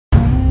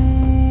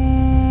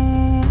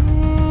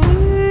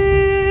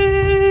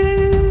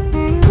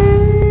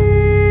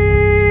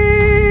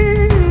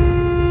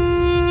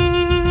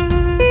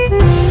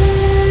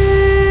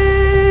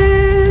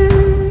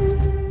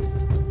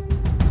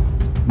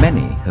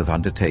have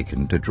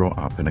undertaken to draw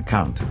up an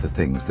account of the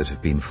things that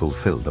have been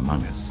fulfilled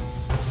among us,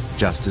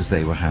 just as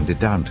they were handed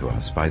down to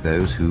us by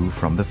those who,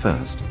 from the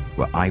first,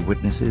 were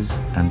eyewitnesses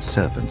and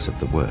servants of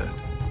the word.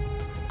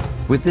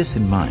 With this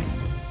in mind,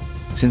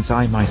 since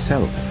I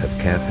myself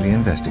have carefully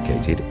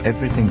investigated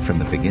everything from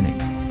the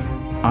beginning,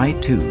 I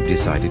too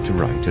decided to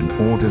write an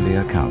orderly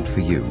account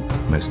for you,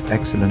 most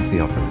excellent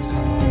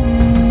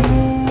Theophilus.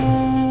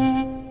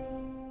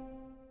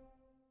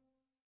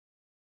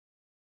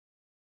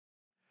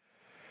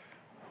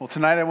 Well,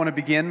 tonight I want to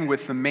begin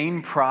with the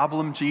main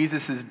problem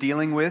Jesus is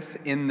dealing with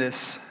in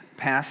this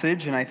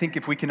passage, and I think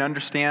if we can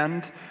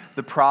understand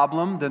the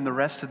problem, then the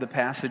rest of the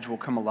passage will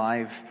come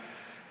alive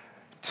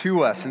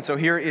to us. And so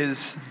here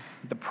is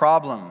the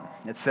problem.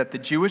 It's that the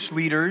Jewish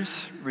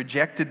leaders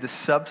rejected the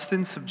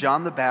substance of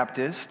John the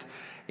Baptist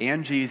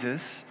and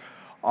Jesus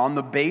on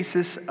the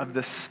basis of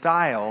the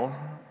style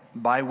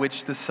by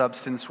which the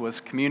substance was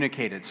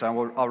communicated.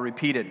 So I'll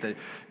repeat it. The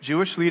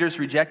Jewish leaders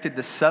rejected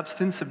the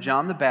substance of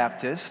John the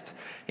Baptist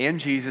and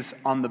Jesus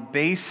on the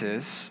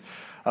basis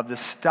of the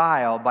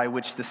style by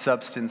which the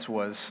substance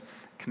was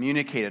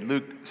communicated.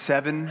 Luke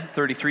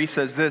 7:33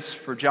 says this,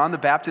 "For John the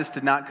Baptist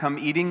did not come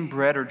eating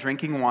bread or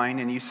drinking wine,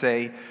 and you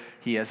say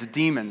he has a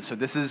demon." So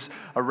this is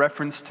a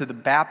reference to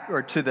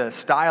the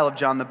style of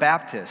John the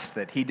Baptist,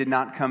 that he did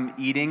not come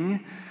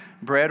eating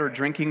bread or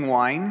drinking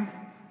wine.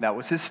 That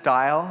was his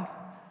style.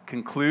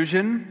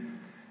 Conclusion,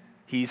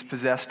 he's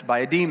possessed by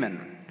a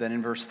demon. Then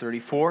in verse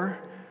 34,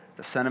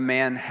 "The Son of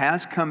Man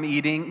has come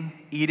eating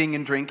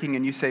and drinking,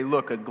 and you say,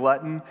 look, a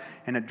glutton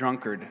and a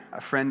drunkard,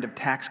 a friend of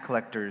tax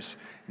collectors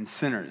and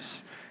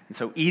sinners." And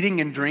so eating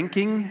and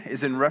drinking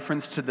is in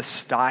reference to the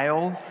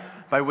style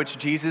by which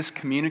Jesus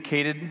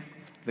communicated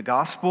the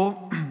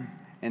gospel,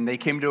 and they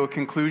came to a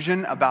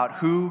conclusion about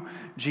who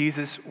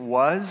Jesus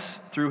was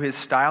through his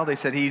style. They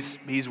said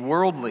he's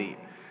worldly,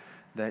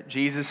 that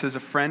Jesus is a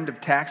friend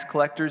of tax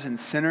collectors and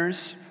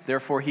sinners,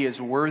 therefore he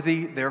is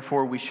worthy,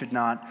 therefore we should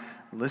not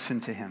listen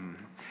to him.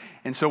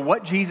 And so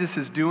what Jesus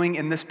is doing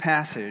in this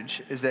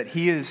passage is that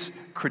he is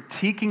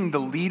critiquing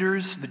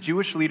the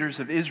Jewish leaders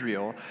of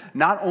Israel,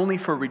 not only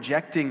for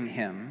rejecting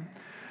him,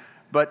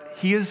 but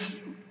he is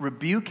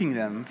rebuking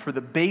them for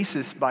the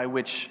basis by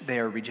which they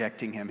are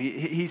rejecting him.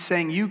 He's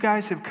saying, you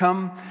guys have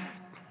come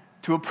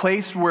to a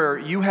place where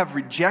you have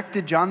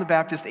rejected John the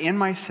Baptist and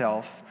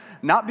myself,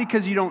 not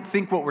because you don't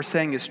think what we're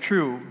saying is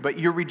true, but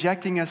you're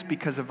rejecting us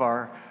because of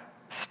our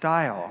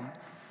style.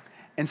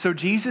 And so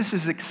Jesus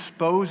is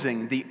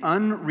exposing the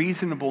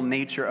unreasonable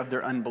nature of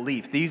their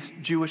unbelief. These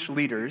Jewish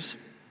leaders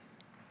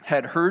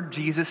had heard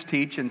Jesus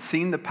teach and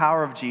seen the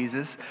power of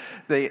Jesus.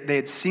 They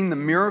had seen the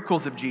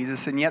miracles of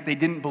Jesus, and yet they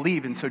didn't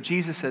believe. And so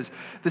Jesus says,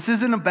 this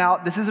isn't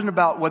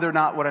about whether or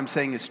not what I'm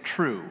saying is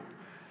true.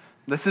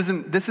 This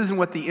isn't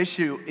what the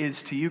issue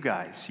is to you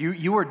guys.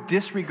 You are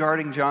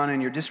disregarding John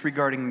and you're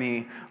disregarding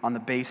me on the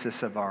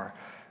basis of our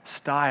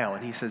style.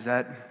 And he says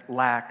that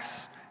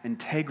lacks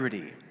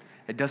integrity.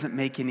 It doesn't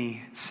make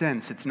any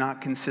sense. It's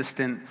not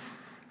consistent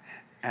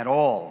at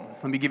all.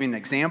 Let me give you an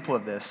example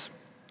of this.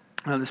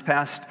 This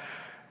past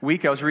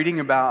week, I was reading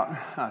about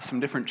some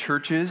different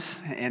churches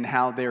and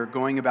how they're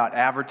going about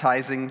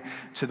advertising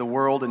to the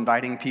world,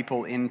 inviting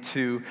people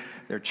into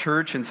their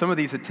church. And some of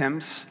these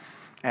attempts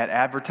at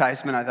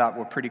advertisement I thought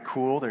were pretty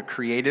cool. They're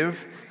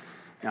creative.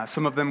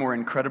 Some of them were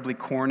incredibly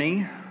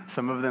corny.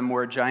 Some of them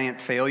were a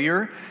giant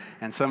failure.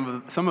 And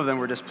some of them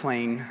were just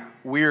plain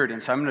weird.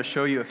 And so I'm going to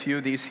show you a few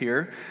of these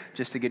here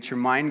just to get your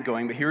mind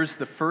going. But here's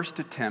the first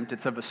attempt.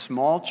 It's of a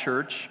small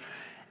church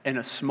in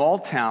a small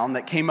town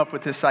that came up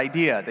with this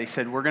idea. They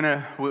said,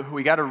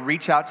 we got to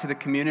reach out to the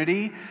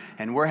community,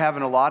 and we're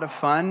having a lot of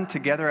fun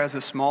together as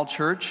a small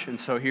church. And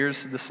so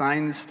here's the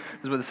signs.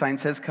 This is what the sign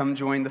says, "Come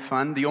join the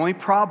fun." The only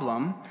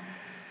problem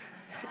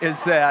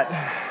is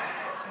that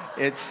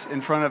it's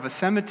in front of a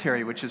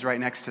cemetery, which is right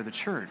next to the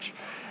church.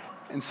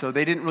 And so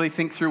they didn't really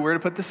think through where to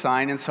put the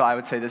sign, and so I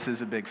would say this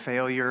is a big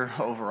failure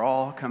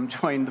overall. Come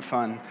join the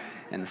fun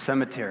in the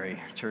cemetery,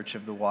 Church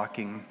of the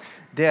Walking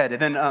Dead.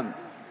 And then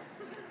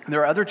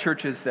there are other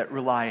churches that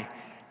rely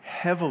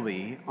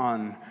heavily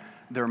on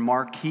their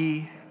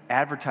marquee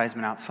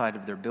advertisement outside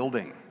of their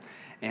building.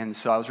 And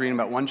so I was reading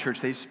about one church,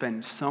 they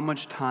spend so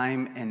much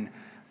time and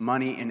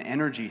money and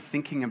energy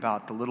thinking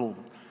about the little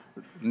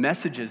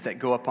messages that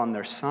go up on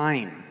their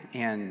sign.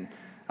 And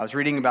I was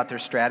reading about their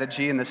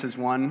strategy, and this is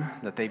one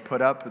that they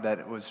put up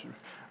that was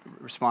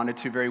responded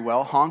to very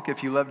well. "Honk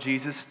if you love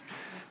Jesus.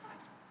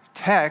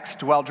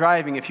 Text while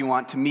driving if you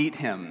want to meet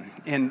him."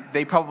 And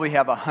they probably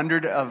have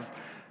 100 of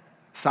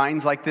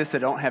signs like this that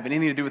don't have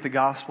anything to do with the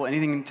gospel,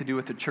 anything to do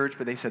with the church,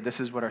 but they said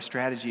this is what our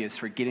strategy is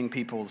for getting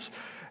people's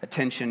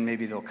attention.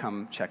 Maybe they'll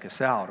come check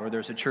us out. Or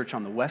there's a church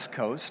on the West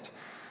Coast,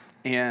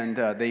 and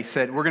they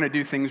said, we're going to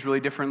do things really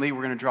differently.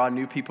 We're going to draw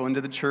new people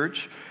into the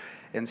church.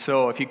 And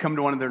so if you come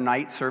to one of their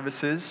night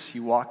services,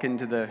 you walk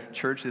into the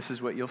church, this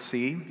is what you'll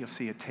see. You'll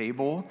see a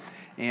table,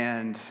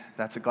 and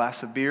that's a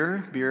glass of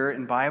beer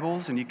and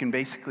Bibles, and you can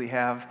basically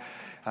have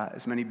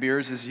as many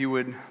beers as you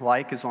would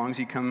like as long as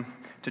you come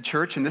to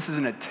church. And this is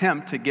an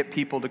attempt to get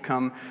people to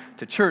come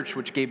to church,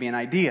 which gave me an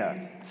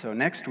idea. So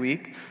next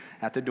week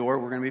at the door,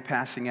 we're going to be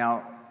passing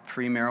out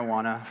free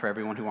marijuana for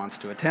everyone who wants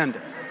to attend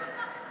it,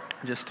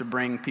 just to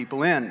bring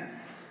people in.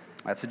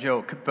 That's a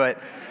joke,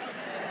 but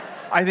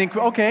I think,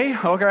 okay,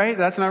 all right,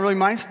 that's not really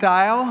my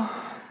style.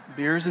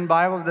 Beers and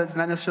Bible, that's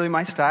not necessarily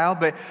my style,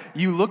 but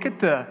you look at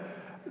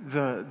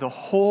the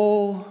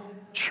whole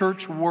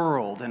church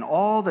world and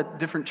all that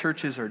different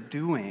churches are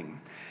doing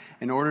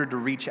in order to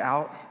reach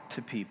out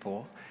to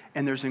people,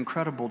 and there's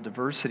incredible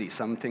diversity.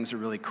 Some things are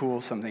really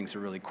cool, some things are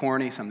really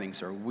corny, some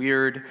things are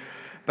weird,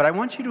 but I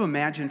want you to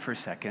imagine for a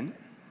second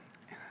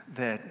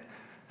that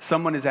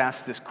someone is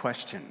asked this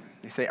question.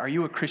 They say, "Are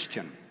you a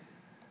Christian?"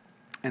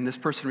 And this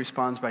person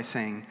responds by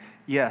saying,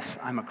 "Yes,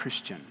 I'm a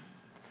Christian."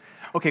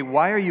 "Okay,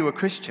 why are you a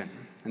Christian?"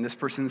 And this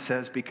person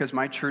says, "Because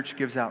my church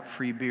gives out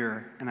free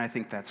beer, and I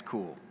think that's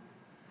cool.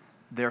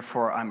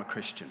 Therefore, I'm a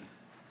Christian."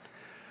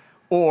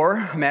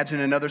 Or imagine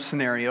another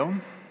scenario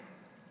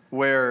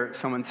where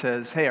someone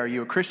says, "Hey, are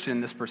you a Christian?"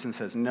 This person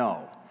says,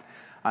 "No."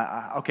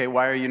 "Okay,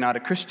 why are you not a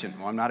Christian?"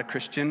 "Well, I'm not a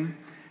Christian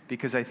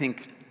because I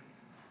think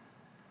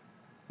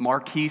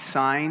marquee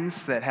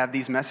signs that have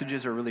these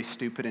messages are really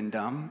stupid and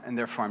dumb, and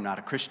therefore I'm not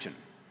a Christian."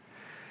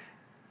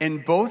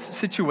 In both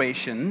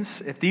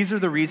situations, if these are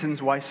the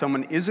reasons why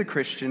someone is a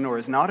Christian or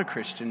is not a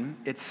Christian,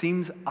 it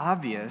seems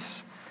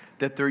obvious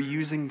that they're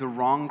using the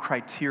wrong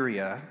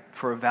criteria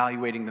for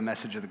evaluating the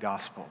message of the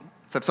gospel.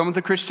 So if someone's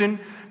a Christian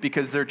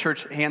because their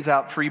church hands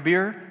out free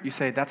beer, you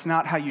say, that's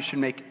not how you should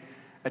make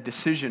a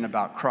decision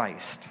about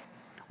Christ.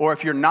 Or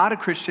if you're not a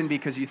Christian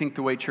because you think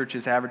the way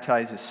churches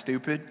advertise is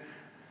stupid,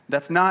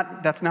 that's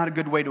not a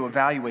good way to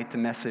evaluate the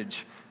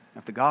message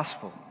of the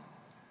gospel.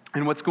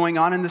 And what's going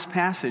on in this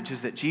passage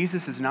is that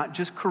Jesus is not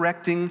just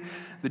correcting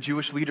the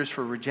Jewish leaders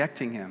for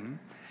rejecting him.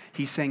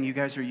 He's saying, you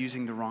guys are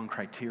using the wrong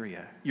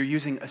criteria. You're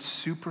using a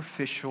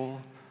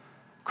superficial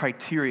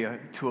criteria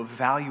to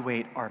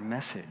evaluate our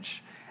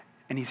message.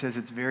 And he says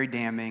it's very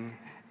damning,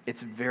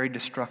 it's very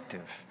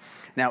destructive.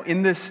 Now,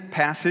 in this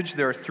passage,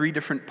 there are three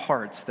different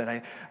parts that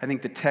I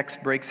think the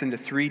text breaks into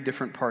three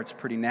different parts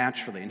pretty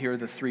naturally. And here are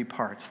the three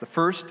parts. The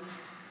first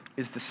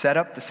is the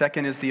setup, the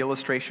second is the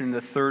illustration, and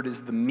the third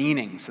is the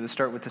meaning. So let's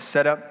start with the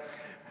setup,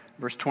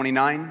 verse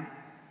 29.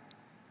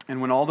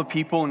 "And when all the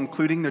people,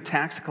 including the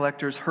tax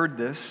collectors, heard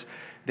this,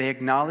 they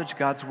acknowledged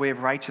God's way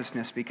of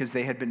righteousness because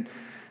they had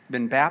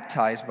been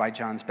baptized by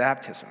John's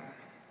baptism.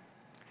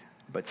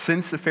 But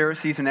since the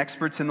Pharisees and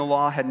experts in the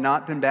law had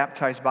not been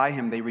baptized by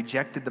him, they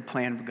rejected the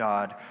plan of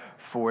God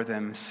for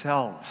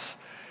themselves."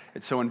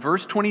 And so in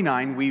verse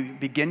 29, we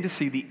begin to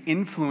see the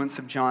influence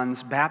of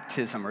John's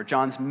baptism or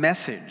John's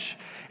message.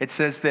 It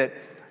says that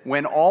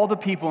when all the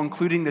people,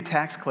 including the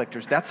tax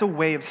collectors, that's a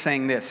way of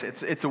saying this.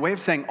 It's a way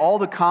of saying all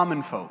the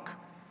common folk.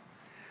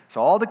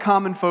 So all the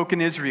common folk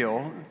in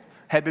Israel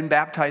had been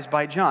baptized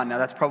by John. Now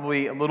that's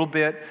probably a little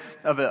bit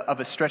of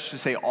a stretch to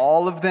say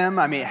all of them.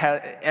 I mean,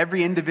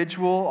 every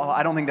individual,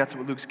 I don't think that's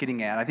what Luke's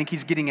getting at. I think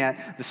he's getting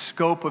at the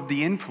scope of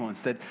the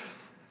influence, that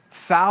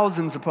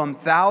thousands upon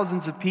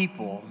thousands of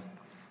people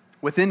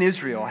within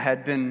Israel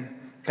had been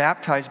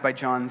baptized by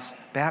John's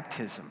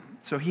baptism.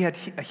 So he had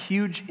a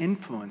huge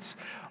influence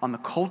on the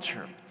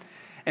culture.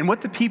 And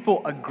what the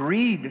people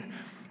agreed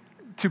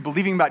to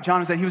believing about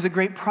John was that he was a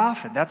great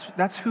prophet.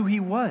 That's who he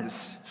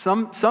was.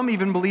 Some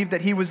even believed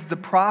that he was the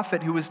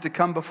prophet who was to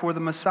come before the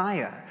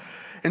Messiah.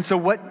 And so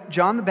what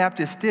John the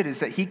Baptist did is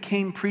that he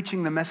came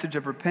preaching the message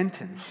of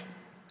repentance.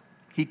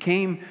 He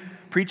came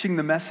preaching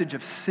the message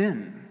of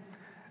sin,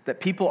 that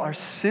people are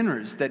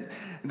sinners, that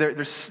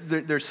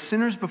they're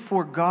sinners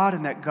before God,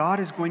 and that God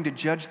is going to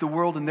judge the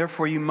world, and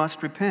therefore you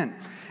must repent.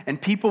 And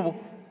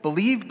people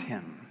believed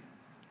him,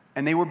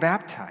 and they were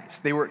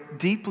baptized. They were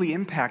deeply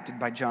impacted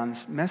by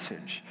John's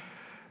message.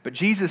 But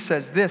Jesus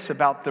says this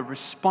about the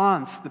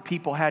response the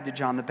people had to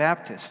John the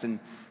Baptist. In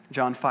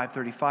John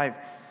 5:35,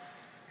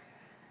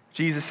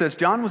 Jesus says,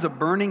 "John was a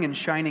burning and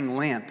shining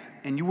lamp,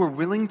 and you were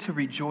willing to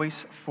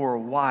rejoice for a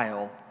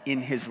while in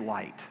his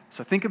light."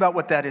 So think about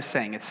what that is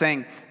saying. It's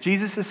saying,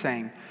 Jesus is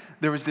saying,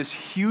 there was this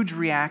huge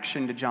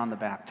reaction to John the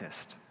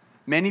Baptist.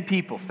 Many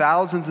people,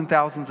 thousands and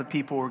thousands of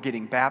people were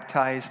getting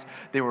baptized.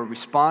 They were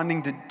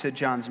responding to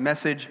John's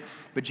message,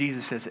 but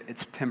Jesus says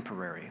it's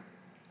temporary.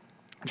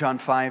 John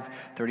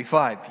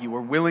 5:35, "You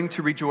were willing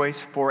to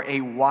rejoice for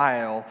a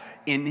while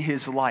in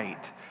his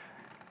light."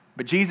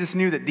 But Jesus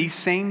knew that these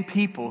same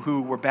people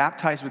who were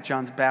baptized with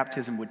John's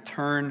baptism would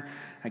turn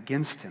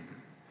against him.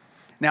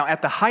 Now,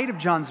 at the height of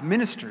John's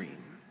ministry,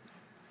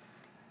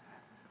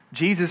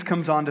 Jesus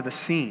comes onto the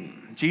scene.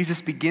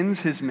 Jesus begins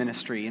his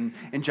ministry, and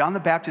John the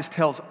Baptist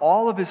tells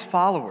all of his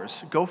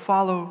followers, go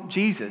follow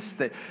Jesus,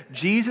 that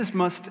Jesus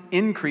must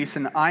increase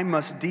and I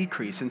must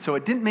decrease. And so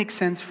it didn't make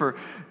sense for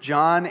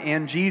John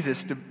and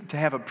Jesus to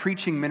have a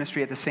preaching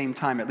ministry at the same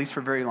time, at least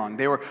for very long.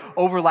 They were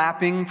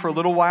overlapping for a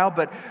little while,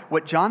 but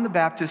what John the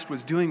Baptist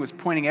was doing was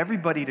pointing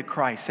everybody to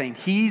Christ, saying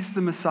he's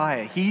the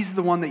Messiah, he's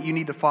the one that you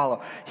need to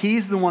follow,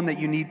 he's the one that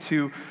you need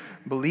to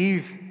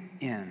believe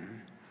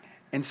in.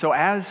 And so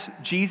as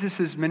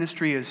Jesus'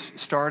 ministry is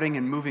starting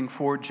and moving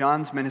forward,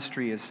 John's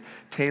ministry is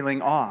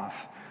tailing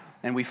off.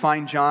 And we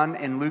find John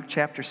in Luke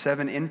chapter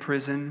 7 in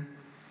prison,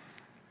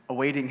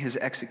 awaiting his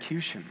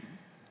execution.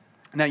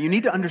 Now, you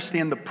need to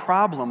understand the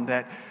problem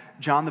that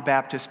John the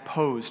Baptist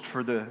posed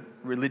for the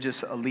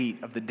religious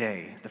elite of the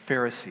day, the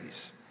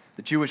Pharisees,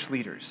 the Jewish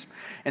leaders.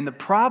 And the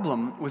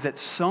problem was that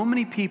so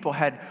many people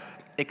had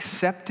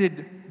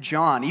accepted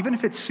John, even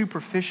if it's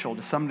superficial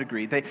to some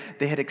degree. They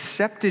had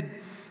accepted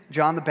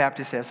John the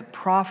Baptist as a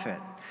prophet.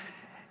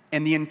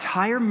 And the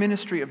entire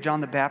ministry of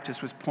John the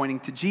Baptist was pointing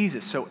to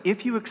Jesus. So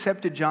if you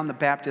accepted John the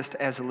Baptist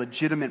as a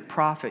legitimate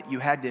prophet, you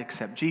had to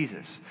accept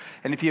Jesus.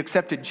 And if you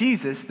accepted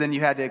Jesus, then you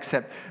had to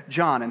accept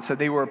John. And so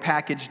they were a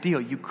package deal.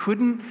 You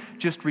couldn't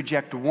just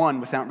reject one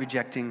without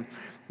rejecting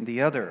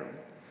the other.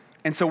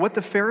 And so what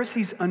the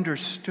Pharisees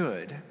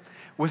understood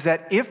was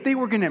that if they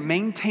were going to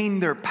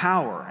maintain their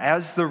power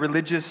as the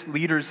religious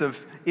leaders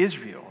of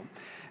Israel,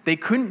 they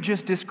couldn't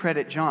just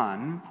discredit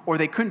John, or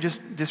they couldn't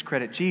just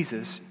discredit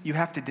Jesus. You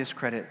have to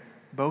discredit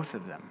both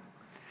of them.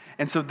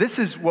 And so this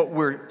is what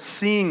we're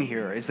seeing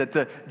here, is that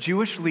the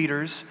Jewish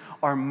leaders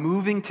are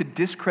moving to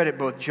discredit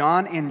both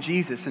John and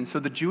Jesus. And so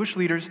the Jewish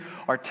leaders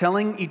are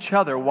telling each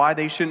other why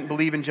they shouldn't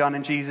believe in John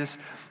and Jesus.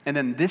 And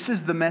then this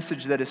is the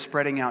message that is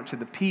spreading out to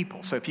the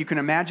people. So if you can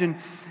imagine,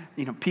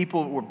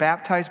 people were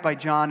baptized by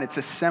John. It's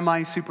a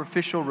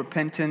semi-superficial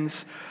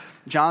repentance.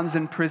 John's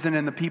in prison,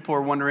 and the people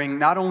are wondering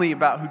not only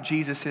about who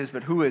Jesus is,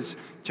 but who is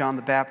John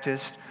the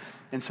Baptist.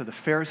 And so the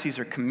Pharisees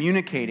are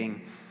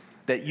communicating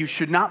that you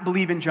should not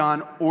believe in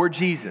John or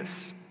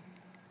Jesus.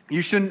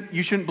 You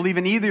shouldn't believe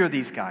in either of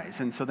these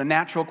guys. And so the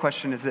natural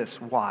question is this: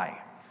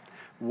 why?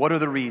 What are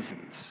the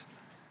reasons?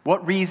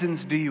 What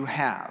reasons do you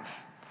have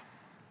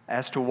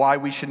as to why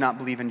we should not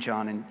believe in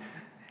John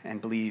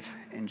and believe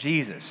in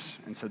Jesus?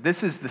 And so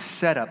this is the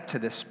setup to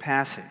this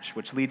passage,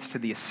 which leads to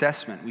the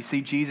assessment. We see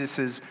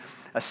Jesus's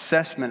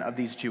assessment of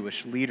these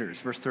Jewish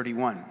leaders. Verse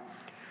 31,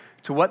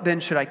 "To what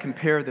then should I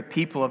compare the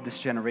people of this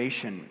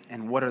generation,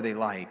 and what are they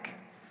like?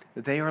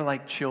 They are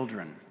like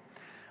children."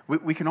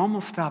 We can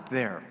almost stop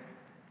there.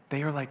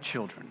 They are like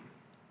children.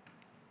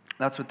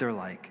 That's what they're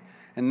like.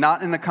 And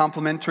not in a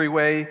complimentary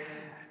way.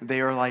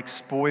 They are like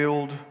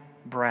spoiled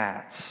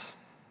brats.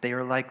 They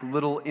are like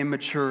little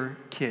immature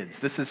kids.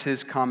 This is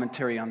his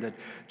commentary on the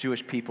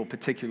Jewish people,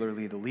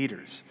 particularly the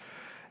leaders.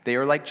 They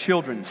are like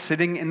children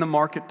sitting in the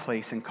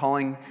marketplace and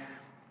calling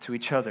to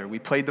each other. "We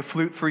played the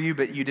flute for you,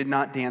 but you did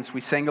not dance.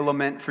 We sang a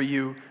lament for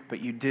you, but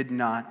you did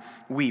not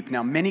weep."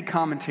 Now, many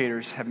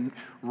commentators have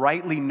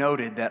rightly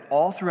noted that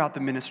all throughout the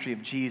ministry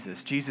of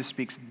Jesus, Jesus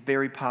speaks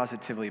very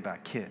positively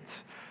about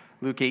kids.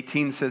 Luke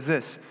 18 says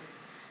this: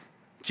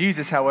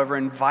 "Jesus, however,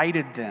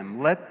 invited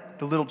them, 'Let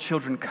the little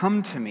children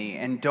come to me,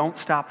 and don't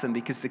stop them,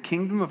 because the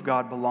kingdom of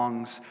God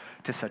belongs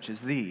to such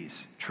as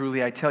these.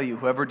 Truly I tell you,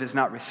 whoever does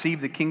not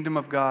receive the kingdom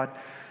of God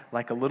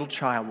like a little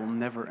child will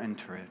never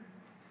enter it.'"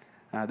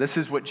 This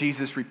is what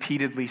Jesus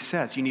repeatedly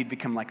says. You need to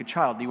become like a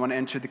child. Do you want to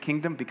enter the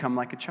kingdom? Become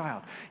like a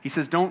child. He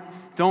says, don't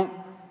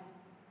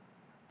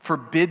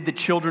forbid the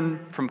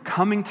children from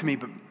coming to me,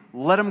 but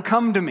let them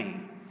come to me.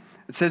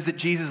 It says that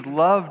Jesus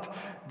loved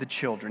the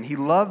children. He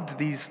loved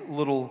these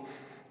little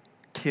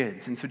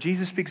kids. And so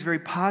Jesus speaks very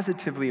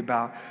positively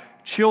about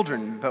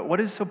children. But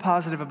what is so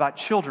positive about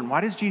children?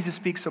 Why does Jesus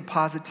speak so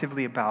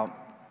positively about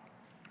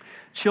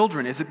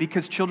children? Is it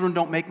because children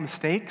don't make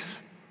mistakes?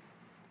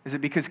 Is it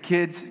because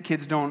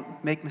kids don't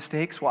make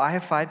mistakes? Well, I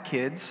have 5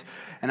 kids,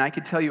 and I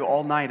could tell you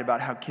all night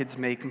about how kids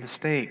make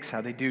mistakes,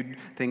 how they do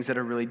things that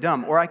are really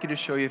dumb. Or I could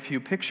just show you a few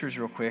pictures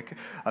real quick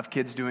of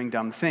kids doing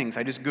dumb things.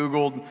 I just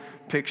Googled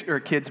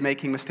kids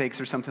making mistakes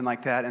or something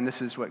like that, and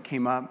this is what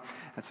came up.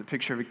 That's a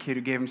picture of a kid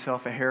who gave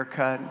himself a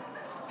haircut.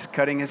 He's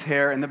cutting his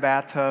hair in the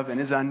bathtub in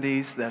his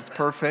undies. That's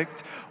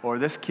perfect. Or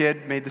this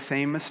kid made the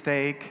same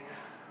mistake,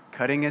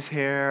 cutting his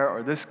hair.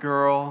 Or this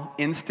girl,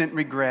 instant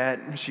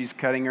regret. She's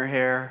cutting her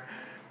hair,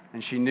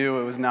 and she knew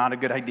it was not a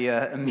good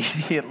idea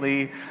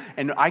immediately.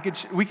 And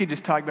we could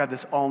just talk about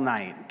this all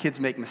night. Kids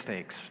make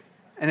mistakes.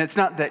 And it's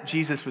not that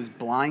Jesus was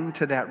blind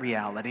to that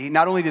reality.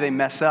 Not only do they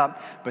mess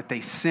up, but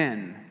they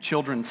sin.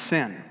 Children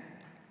sin.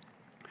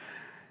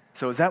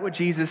 So is that what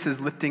Jesus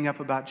is lifting up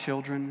about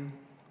children?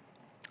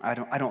 I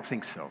don't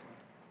think so.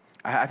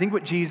 I think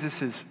what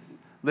Jesus is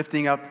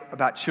lifting up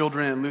about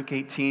children in Luke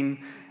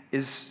 18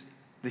 is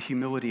the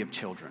humility of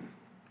children,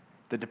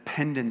 the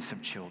dependence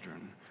of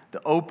children,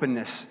 the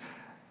openness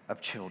of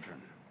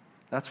children.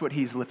 That's what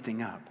he's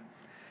lifting up.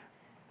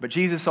 But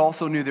Jesus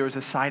also knew there was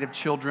a side of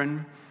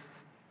children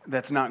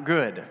that's not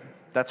good.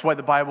 That's why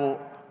the Bible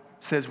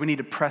says we need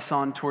to press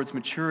on towards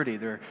maturity.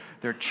 There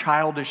are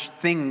childish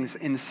things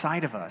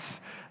inside of us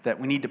that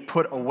we need to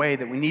put away,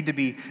 that we need to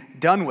be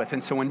done with.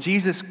 And so when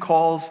Jesus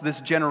calls this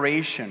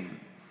generation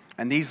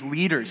and these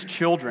leaders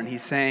children,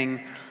 he's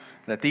saying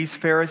that these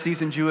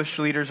Pharisees and Jewish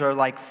leaders are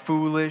like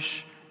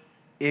foolish,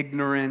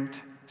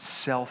 ignorant,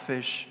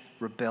 selfish,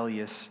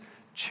 rebellious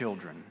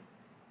children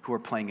who are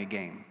playing a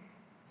game.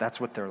 That's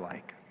what they're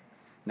like.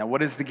 Now,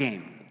 what is the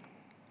game?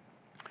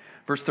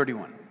 Verse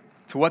 31.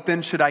 To what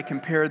then should I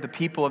compare the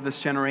people of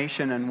this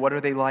generation, and what are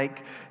they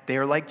like? They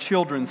are like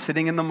children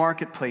sitting in the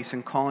marketplace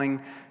and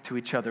calling to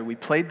each other. We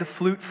played the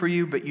flute for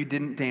you, but you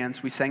didn't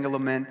dance. We sang a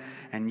lament,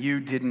 and you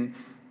didn't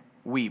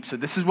weep. So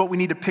this is what we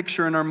need to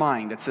picture in our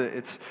mind.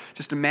 It's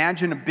just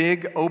imagine a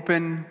big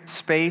open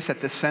space at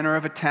the center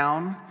of a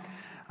town.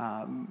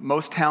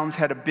 Most towns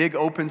had a big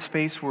open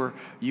space where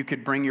you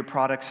could bring your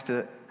products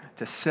to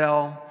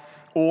sell.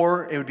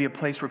 Or it would be a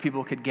place where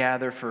people could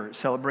gather for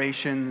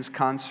celebrations,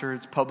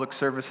 concerts, public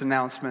service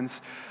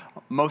announcements.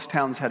 Most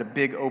towns had a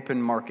big open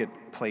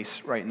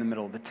marketplace right in the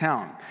middle of the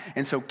town.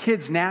 And so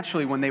kids,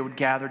 naturally, when they would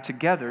gather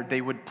together,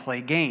 they would play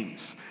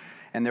games.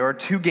 And there are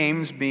two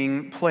games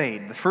being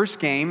played. The first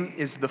game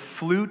is the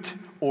flute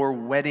or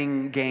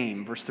wedding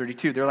game, verse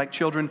 32. They're like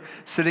children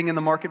sitting in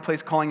the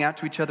marketplace calling out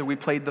to each other, we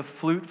played the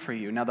flute for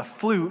you. Now the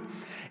flute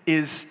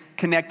is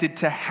connected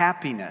to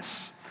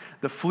happiness.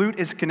 The flute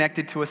is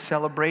connected to a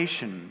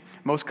celebration.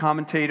 Most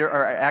commentators,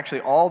 or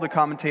actually all the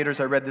commentators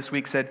I read this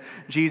week said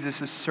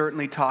Jesus is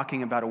certainly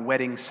talking about a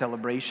wedding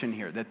celebration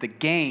here, that the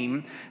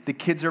game the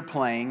kids are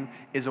playing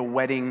is a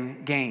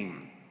wedding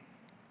game.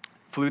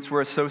 Flutes were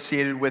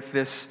associated with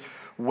this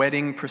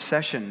wedding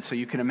procession, so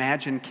you can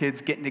imagine kids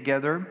getting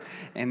together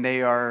and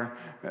they are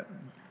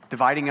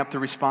dividing up the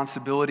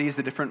responsibilities,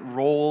 the different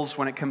roles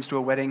when it comes to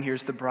a wedding.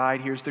 Here's the bride,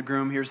 here's the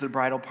groom, here's the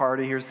bridal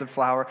party, here are the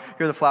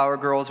flower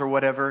girls or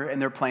whatever,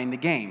 and they're playing the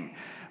game.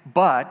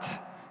 But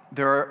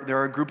there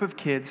are a group of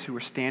kids who are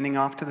standing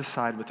off to the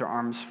side with their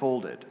arms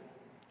folded,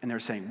 and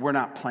they're saying, we're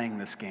not playing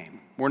this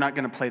game. We're not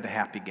going to play the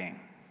happy game.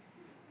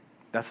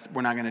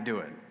 We're not going to do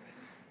it.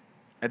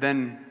 And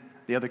then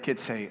the other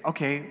kids say,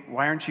 okay,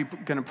 why aren't you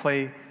going to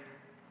play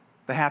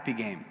the happy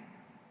game?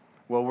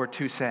 Well, we're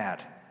too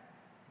sad.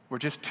 We're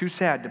just too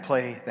sad to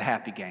play the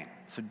happy game.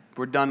 So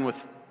we're done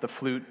with the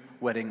flute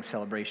wedding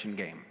celebration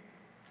game.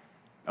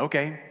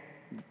 Okay.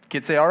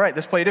 Kids say, all right,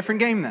 let's play a different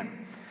game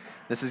then.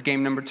 This is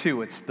game number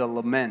 2. It's the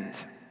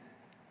lament.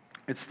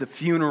 It's the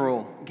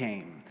funeral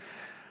game.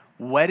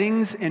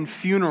 Weddings and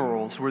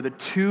funerals were the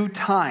two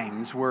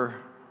times where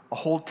a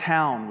whole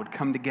town would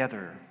come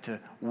together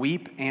to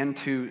weep and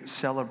to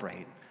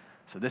celebrate.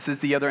 So this is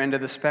the other end of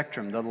the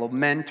spectrum, the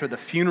lament or the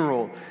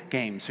funeral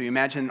game. So you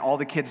imagine all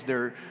the kids,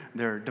 they're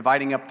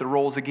dividing up the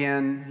roles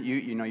again.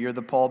 You know, you're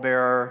the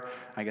pallbearer.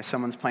 I guess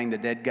someone's playing the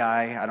dead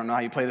guy. I don't know how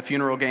you play the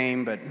funeral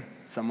game, but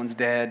someone's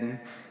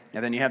dead.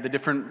 And then you have the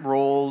different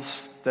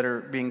roles that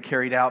are being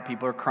carried out.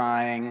 People are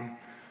crying.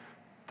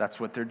 That's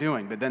what they're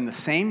doing. But then the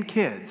same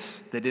kids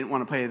that didn't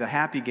want to play the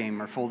happy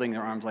game are folding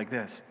their arms like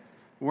this.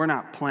 We're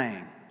not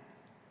playing.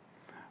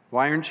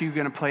 Why aren't you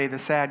going to play the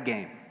sad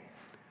game?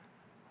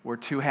 We're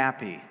too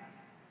happy.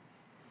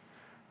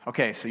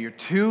 Okay, so you're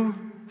too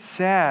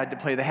sad to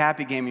play the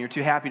happy game and you're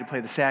too happy to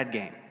play the sad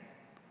game.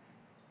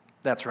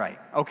 That's right.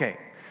 Okay,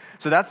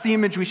 so that's the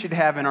image we should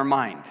have in our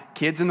mind.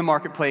 Kids in the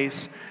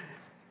marketplace,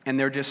 and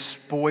they're just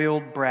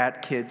spoiled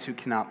brat kids who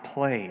cannot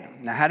play.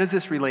 Now, how does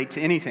this relate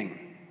to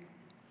anything?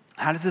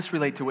 How does this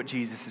relate to what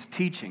Jesus is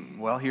teaching?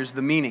 Well, here's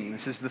the meaning.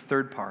 This is the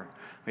third part.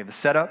 We have the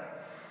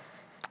setup,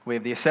 we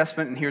have the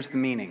assessment, and here's the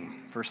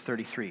meaning. Verse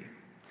 33.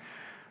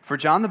 For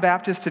John the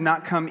Baptist did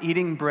not come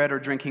eating bread or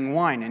drinking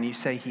wine, and you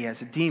say he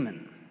has a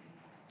demon.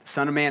 The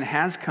Son of Man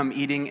has come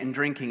eating and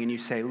drinking, and you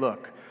say,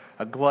 look,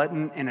 a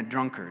glutton and a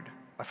drunkard,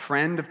 a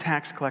friend of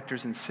tax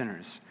collectors and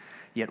sinners.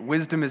 Yet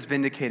wisdom is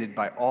vindicated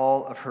by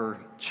all of her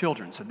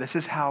children. So this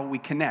is how we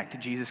connect.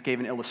 Jesus gave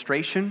an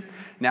illustration.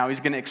 Now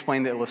he's going to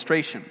explain the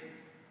illustration.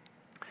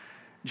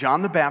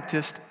 John the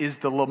Baptist is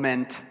the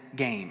lament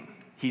game.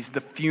 He's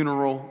the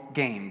funeral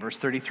game. Verse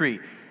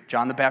 33.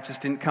 John the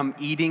Baptist didn't come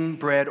eating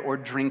bread or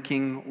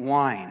drinking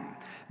wine.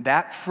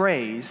 That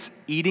phrase,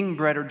 eating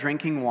bread or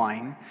drinking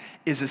wine,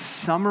 is a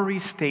summary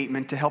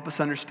statement to help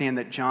us understand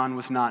that John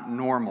was not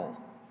normal.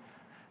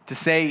 To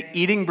say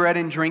eating bread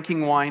and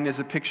drinking wine is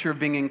a picture of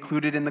being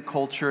included in the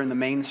culture, in the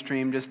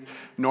mainstream, just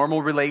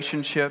normal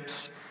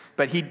relationships.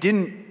 But he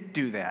didn't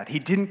do that. He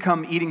didn't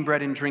come eating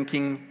bread and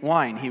drinking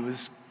wine. He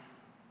was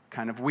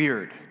kind of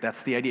weird.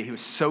 That's the idea. He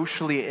was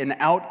socially an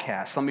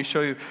outcast. Let me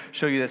show you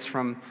this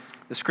from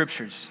the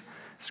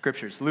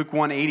scriptures. Luke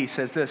 1:80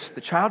 says this, the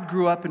child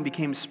grew up and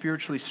became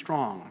spiritually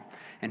strong,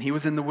 and he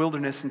was in the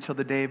wilderness until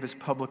the day of his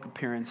public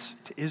appearance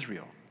to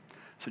Israel.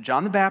 So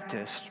John the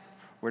Baptist,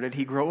 where did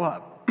he grow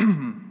up?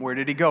 Where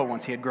did he go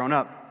once he had grown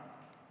up?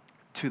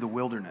 To the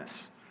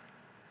wilderness.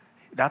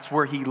 That's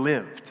where he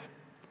lived.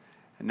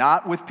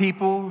 Not with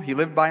people. He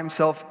lived by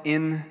himself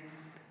in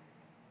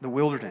the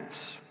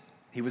wilderness.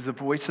 He was the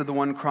voice of the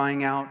one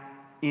crying out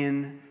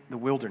in the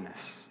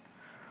wilderness.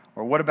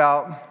 Or what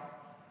about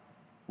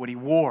what he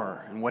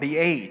wore and what he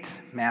ate?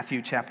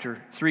 Matthew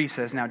chapter 3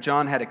 says, now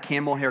John had a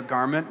camel hair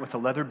garment with a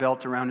leather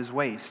belt around his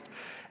waist,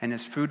 and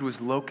his food was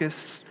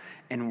locusts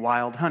and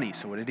wild honey.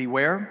 So what did he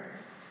wear?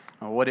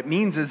 Well, what it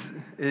means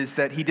is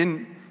that he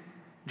didn't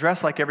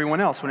dress like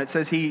everyone else. When it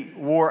says he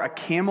wore a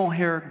camel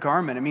hair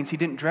garment, it means he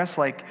didn't dress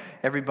like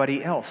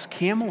everybody else.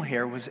 Camel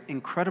hair was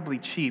incredibly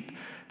cheap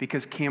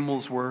because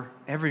camels were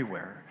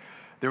everywhere.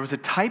 There was a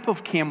type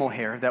of camel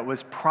hair that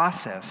was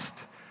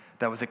processed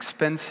that was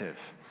expensive.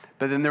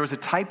 But then there was a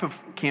type of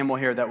camel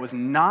hair that was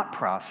not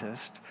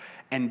processed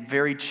and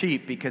very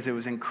cheap because it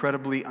was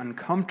incredibly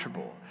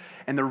uncomfortable.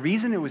 And the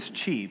reason it was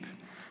cheap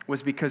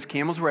was because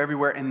camels were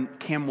everywhere and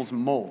camels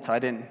molt. I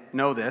didn't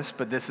know this,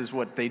 but this is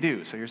what they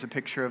do. So here's a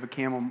picture of a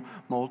camel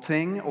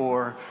molting,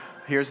 or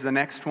here's the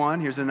next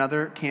one. Here's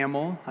another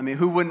camel. I mean,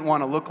 who wouldn't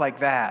want to look like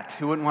that?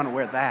 Who wouldn't want to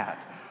wear that?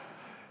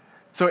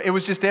 So it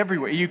was just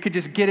everywhere. You could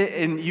just get it,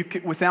 and you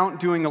could, without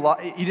doing a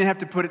lot, you didn't have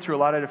to put it through a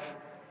lot of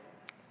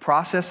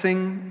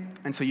processing,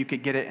 and so you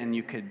could get it and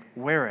you could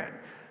wear it.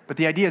 But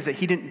the idea is that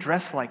he didn't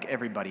dress like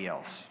everybody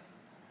else.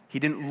 He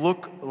didn't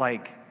look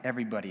like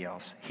everybody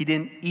else. He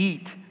didn't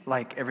eat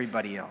like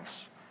everybody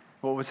else.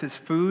 What was his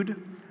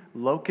food?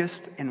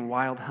 Locust and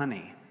wild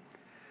honey.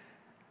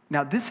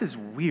 Now, this is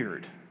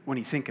weird when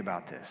you think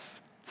about this.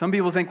 Some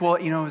people think, well,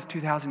 it was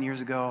 2,000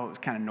 years ago. It was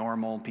kind of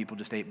normal. People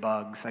just ate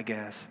bugs, I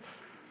guess.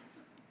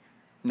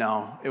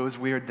 No, it was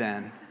weird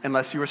then.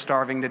 Unless you were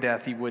starving to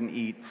death, you wouldn't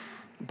eat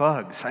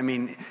bugs. I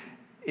mean,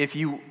 if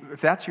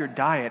that's your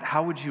diet,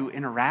 how would you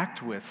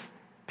interact with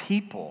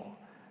people?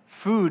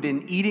 Food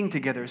and eating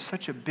together is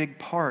such a big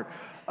part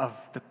of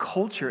the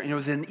culture, and it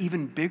was an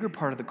even bigger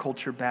part of the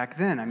culture back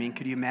then. I mean,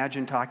 could you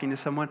imagine talking to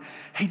someone,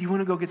 hey, do you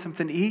want to go get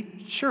something to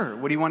eat? Sure.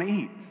 What do you want to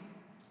eat?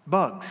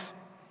 Bugs.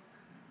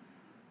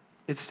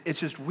 It's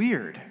just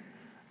weird.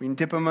 We can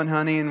dip them in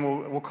honey and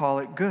we'll call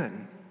it good.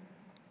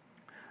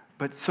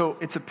 But so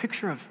it's a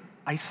picture of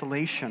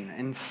isolation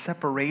and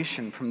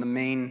separation from the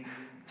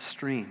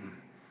mainstream.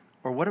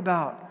 Or what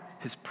about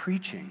his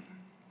preaching?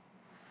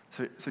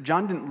 So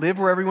John didn't live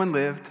where everyone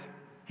lived.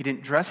 He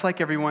didn't dress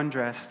like everyone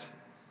dressed.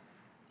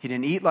 He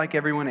didn't eat like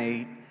everyone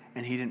ate.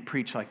 And he didn't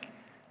preach like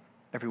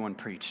everyone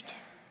preached.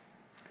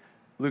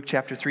 Luke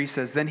chapter 3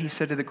 says, "Then he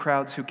said to the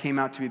crowds who came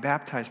out to be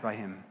baptized by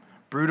him,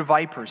 'Brood of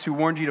vipers, who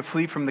warned you to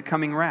flee from the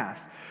coming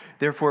wrath?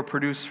 Therefore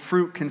produce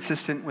fruit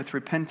consistent with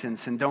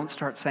repentance, and don't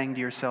start saying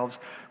to yourselves,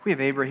 we have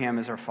Abraham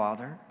as our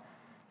father.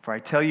 For I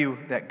tell you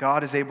that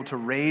God is able to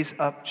raise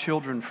up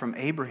children from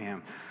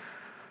Abraham,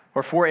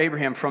 or for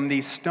Abraham from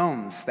these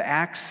stones. The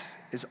axe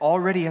is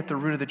already at the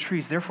root of the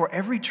trees. Therefore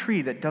every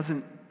tree that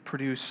doesn't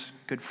produce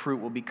good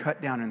fruit will be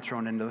cut down and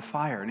thrown into the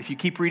fire.'" And if you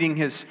keep reading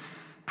his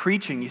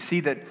preaching, you see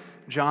that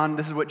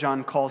this is what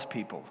John calls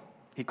people.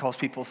 He calls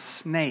people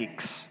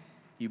snakes.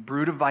 You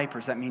brood of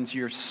vipers, that means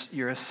you're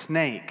a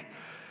snake.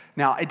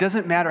 Now, it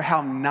doesn't matter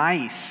how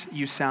nice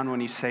you sound when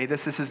you say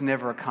this. This is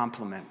never a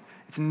compliment.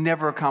 It's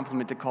never a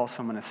compliment to call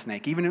someone a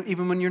snake.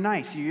 Even when you're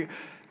nice, man,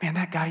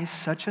 that guy is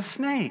such a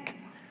snake.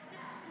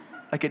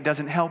 Like, it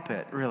doesn't help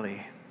it,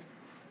 really.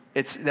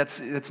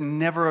 That's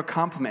never a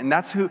compliment. And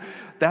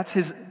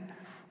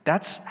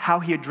that's how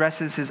he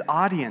addresses his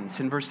audience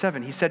in verse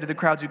 7. He said to the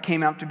crowds who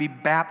came out to be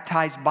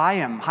baptized by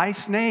him, "Hi,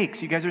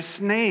 snakes. You guys are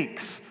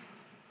snakes."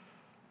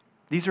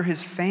 These are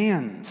his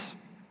fans.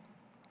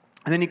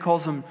 And then he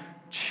calls them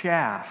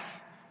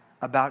chaff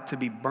about to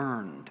be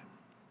burned.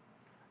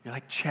 You're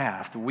like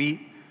chaff. The wheat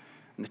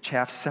and the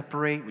chaff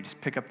separate. We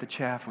just pick up the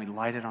chaff and we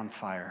light it on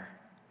fire.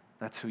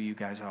 That's who you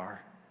guys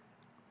are.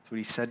 That's what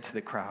he said to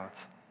the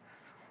crowds.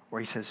 Or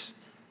he says,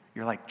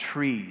 you're like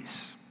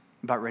trees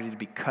about ready to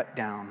be cut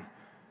down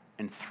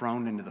and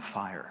thrown into the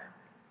fire.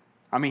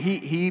 I mean,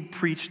 he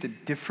preached a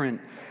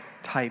different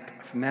type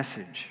of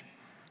message,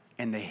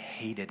 and they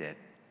hated it.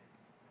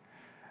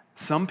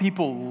 Some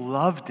people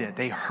loved it.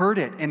 They heard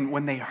it. And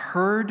when they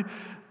heard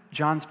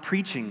John's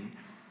preaching,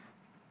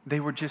 they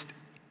were just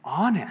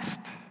honest.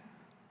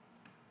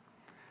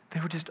 They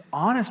were just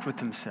honest with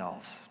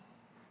themselves.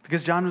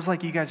 Because John was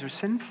like, you guys are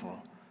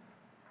sinful.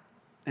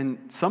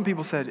 And some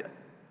people said,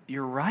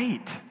 you're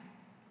right.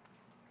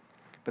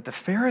 But the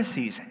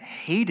Pharisees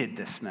hated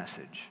this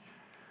message.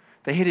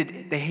 They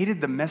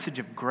hated the message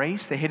of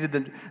grace. They hated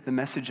the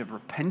message of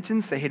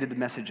repentance. They hated the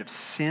message of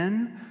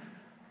sin.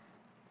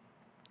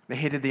 They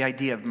hated the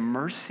idea of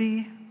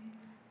mercy.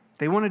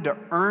 They wanted to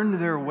earn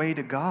their way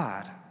to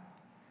God.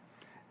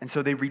 And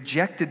so they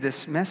rejected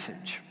this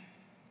message.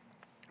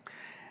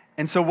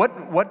 And so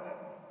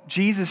what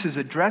Jesus is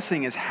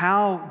addressing is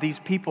how these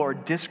people are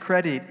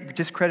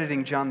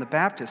discrediting John the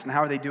Baptist. And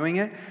how are they doing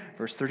it?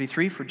 Verse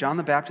 33, "For John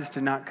the Baptist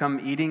did not come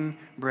eating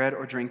bread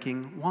or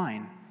drinking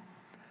wine."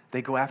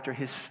 They go after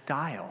his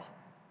style.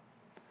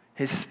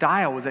 His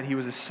style was that he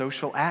was a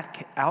social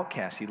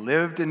outcast. He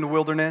lived in the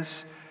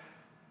wilderness.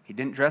 He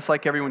didn't dress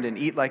like everyone, didn't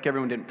eat like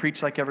everyone, didn't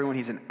preach like everyone.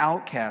 He's an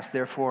outcast,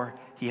 therefore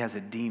he has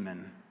a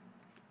demon.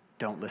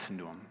 Don't listen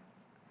to him.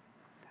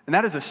 And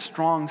that is a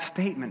strong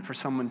statement for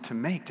someone to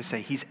make, to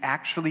say he's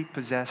actually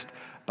possessed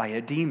by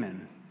a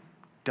demon.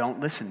 Don't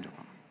listen to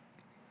him.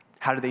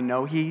 How do they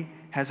know he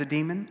has a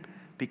demon?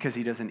 Because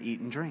he doesn't eat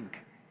and drink.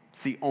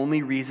 It's the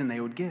only reason they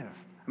would give.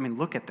 I mean,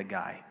 look at the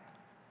guy.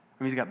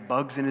 I mean, he's got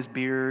bugs in his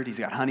beard. He's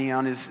got honey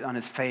on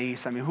his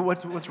face. I mean,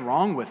 what's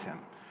wrong with him?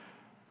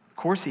 Of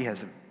course he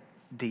has a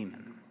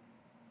demon.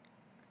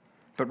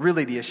 But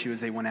really the issue is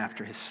they went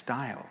after his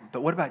style.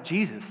 But what about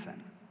Jesus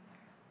then?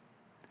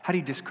 How do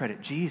you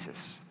discredit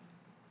Jesus?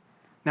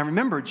 Now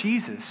remember,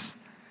 Jesus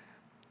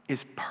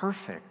is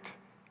perfect.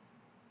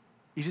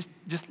 You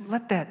just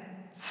let that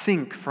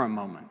sink for a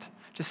moment.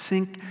 Just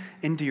sink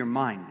into your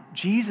mind.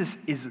 Jesus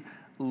is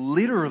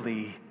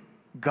literally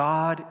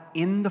God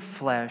in the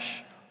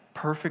flesh,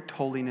 perfect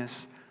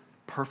holiness,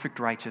 perfect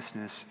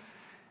righteousness.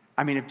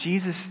 I mean, if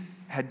Jesus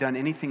had done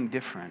anything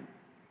different,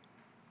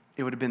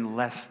 it would have been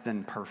less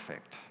than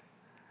perfect.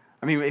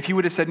 I mean, if he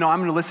would have said, no, I'm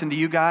going to listen to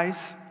you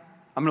guys,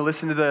 I'm going to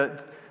listen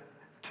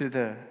to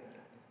the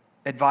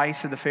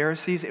advice of the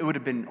Pharisees, it would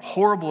have been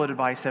horrible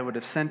advice that would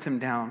have sent him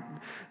down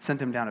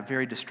a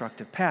very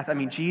destructive path. I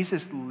mean,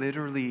 Jesus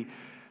literally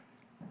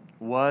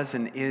was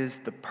and is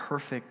the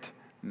perfect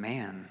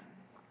man.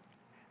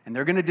 And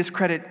they're going to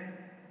discredit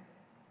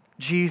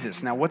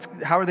Jesus. Now,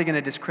 how are they going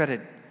to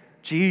discredit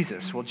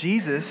Jesus? Well,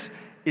 Jesus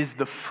is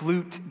the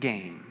flute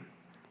game.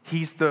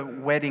 He's the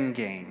wedding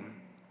game.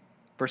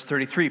 Verse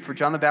 33, for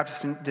John the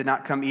Baptist did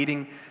not come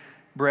eating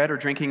bread or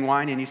drinking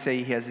wine, and you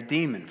say he has a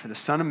demon. For the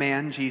Son of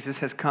Man, Jesus,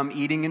 has come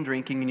eating and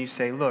drinking, and you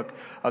say, look,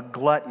 a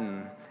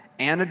glutton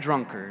and a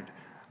drunkard,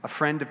 a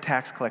friend of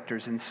tax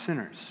collectors and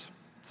sinners.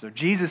 So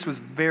Jesus was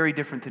very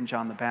different than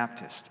John the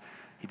Baptist.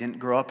 He didn't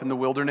grow up in the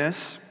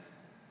wilderness.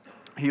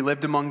 He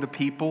lived among the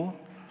people.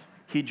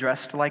 He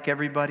dressed like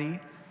everybody.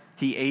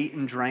 He ate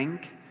and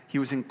drank. He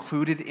was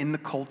included in the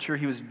culture.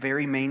 He was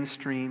very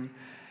mainstream.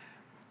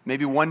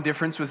 Maybe one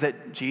difference was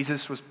that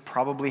Jesus was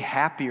probably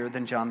happier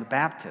than John the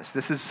Baptist.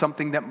 This is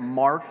something that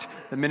marked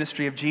the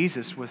ministry of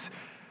Jesus, was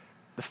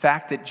the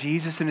fact that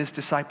Jesus and his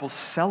disciples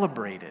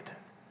celebrated.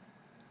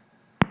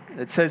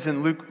 It says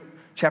in Luke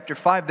chapter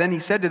 5, then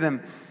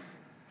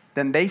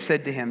they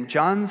said to him,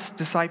 John's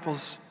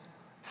disciples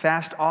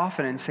fast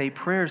often and say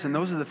prayers, and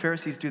those of the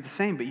Pharisees do the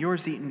same, but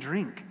yours eat and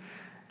drink.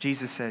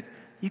 Jesus said,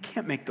 you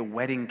can't make the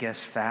wedding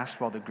guests fast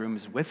while the groom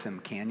is with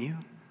them, can you?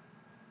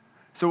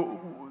 So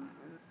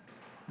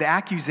the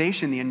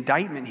accusation, the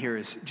indictment here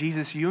is,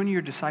 Jesus, you and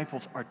your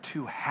disciples are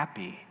too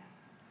happy.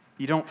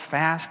 You don't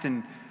fast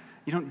and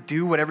you don't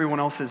do what everyone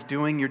else is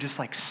doing. You're just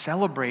like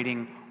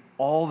celebrating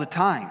all the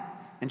time.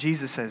 And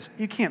Jesus says,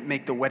 you can't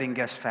make the wedding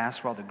guests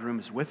fast while the groom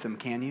is with them,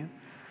 can you?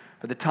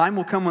 But the time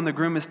will come when the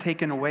groom is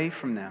taken away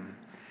from them,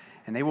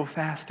 and they will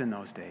fast in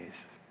those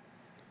days.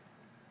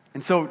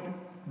 And so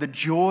the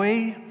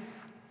joy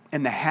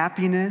and the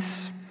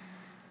happiness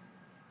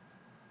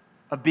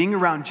of being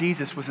around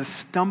Jesus was a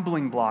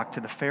stumbling block to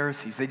the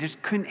Pharisees. They just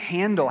couldn't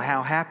handle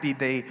how happy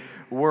they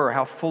were,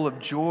 how full of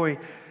joy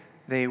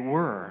they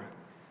were.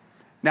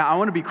 Now, I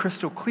want to be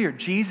crystal clear.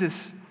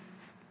 Jesus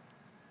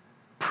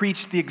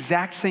preached the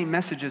exact same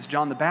message as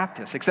John the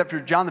Baptist, except for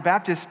John the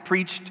Baptist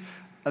preached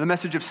the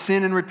message of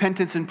sin and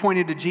repentance and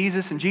pointed to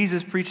Jesus, and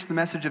Jesus preached the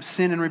message of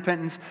sin and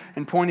repentance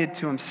and pointed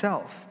to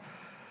himself.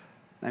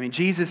 I mean,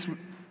 Jesus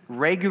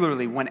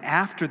regularly went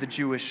after the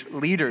Jewish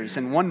leaders,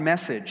 and one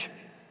message,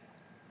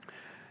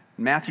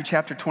 in Matthew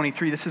chapter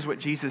 23, this is what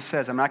Jesus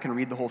says. I'm not going to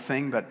read the whole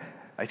thing, but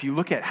if you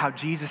look at how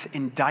Jesus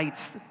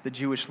indicts the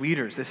Jewish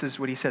leaders, this is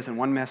what he says in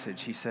one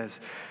message. He says,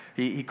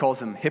 he calls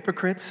them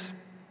hypocrites,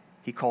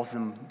 he calls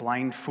them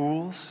blind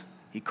fools,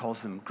 he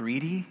calls them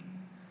greedy,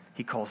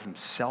 he calls them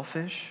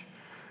selfish,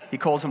 he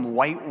calls them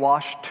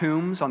whitewashed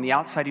tombs. On the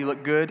outside you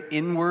look good,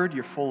 inward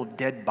you're full of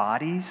dead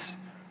bodies.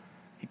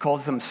 He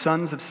calls them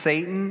sons of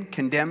Satan,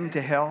 condemned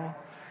to hell.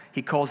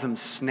 He calls them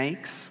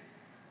snakes.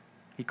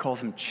 He calls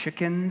them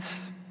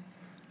chickens.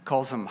 He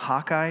calls them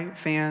Hawkeye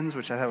fans,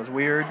 which I thought was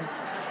weird.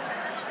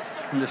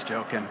 I'm just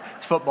joking.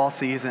 It's football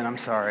season. I'm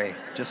sorry.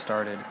 Just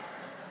started.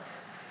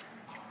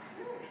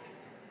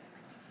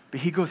 But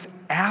he goes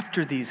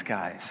after these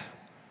guys,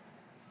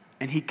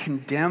 and he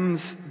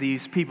condemns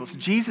these people. So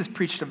Jesus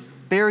preached a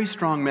very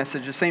strong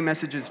message, the same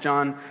message as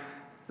John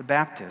the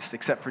Baptist,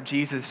 except for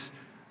Jesus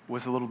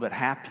was a little bit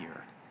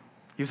happier.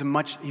 He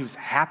was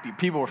happy.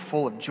 People were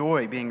full of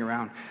joy being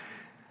around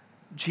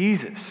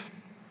Jesus.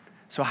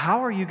 So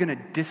how are you going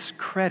to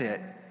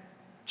discredit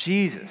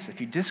Jesus? If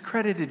you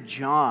discredited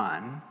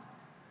John,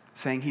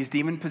 saying he's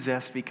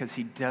demon-possessed because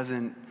he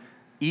doesn't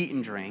eat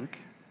and drink,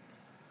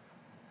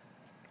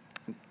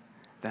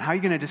 then how are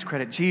you going to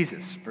discredit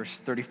Jesus? Verse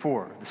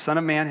 34, the Son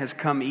of Man has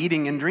come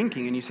eating and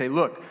drinking, and you say,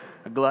 look,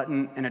 a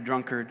glutton and a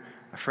drunkard,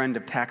 a friend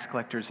of tax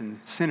collectors and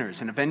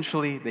sinners. And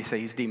eventually they say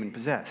he's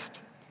demon-possessed.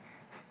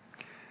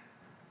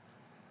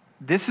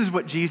 This is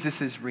what Jesus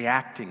is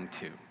reacting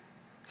to.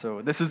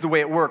 So this is the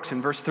way it works.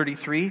 In verse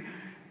 33,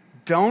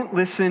 don't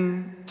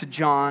listen to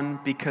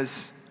John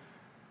because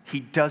he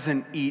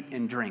doesn't eat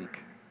and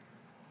drink.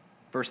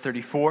 Verse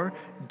 34,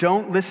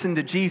 don't listen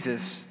to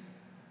Jesus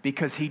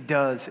because he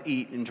does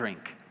eat and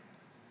drink.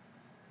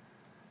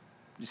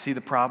 You see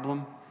the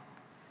problem?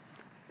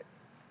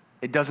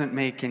 It doesn't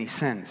make any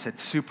sense.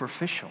 It's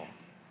superficial.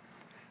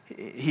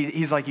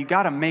 He's like, you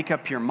got to make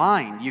up your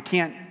mind. You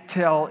can't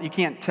tell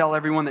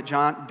everyone that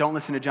don't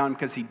listen to John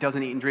because he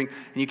doesn't eat and drink,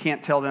 and you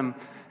can't tell them,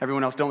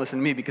 everyone else, don't listen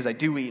to me because I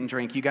do eat and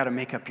drink. You got to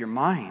make up your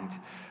mind.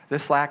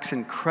 This lacks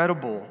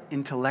incredible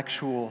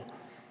intellectual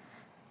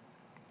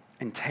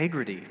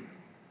integrity.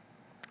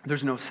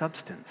 There's no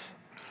substance.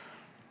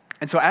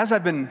 And so as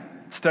I've been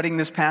studying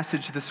this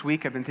passage this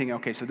week, I've been thinking,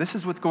 okay, so this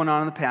is what's going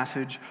on in the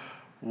passage.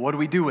 What do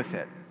we do with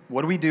it?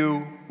 What do we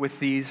do with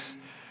these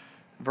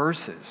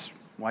verses?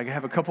 Well, I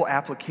have a couple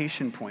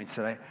application points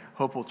that I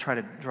hope will try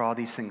to draw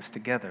these things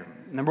together.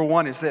 Number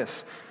one is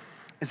this,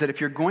 is that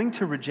if you're going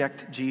to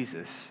reject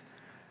Jesus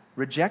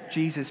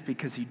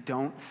because you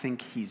don't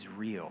think he's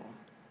real,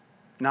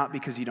 not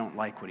because you don't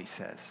like what he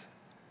says.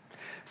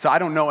 So I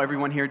don't know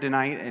everyone here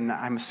tonight, and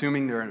I'm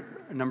assuming there are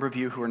a number of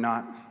you who are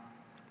not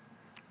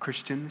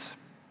Christians.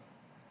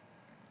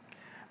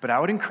 But I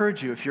would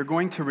encourage you, if you're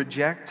going to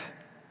reject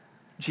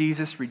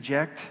Jesus,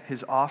 reject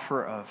his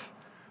offer of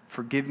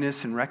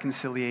forgiveness and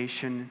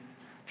reconciliation,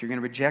 if you're going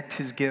to reject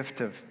his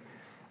gift of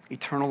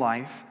eternal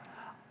life,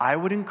 I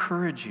would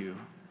encourage you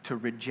to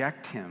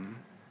reject him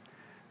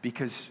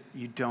because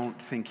you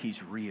don't think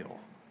he's real.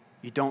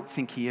 You don't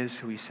think he is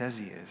who he says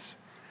he is.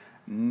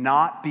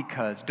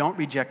 Don't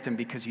reject him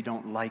because you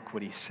don't like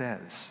what he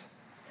says.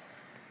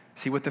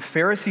 See, what the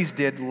Pharisees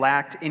did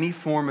lacked any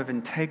form of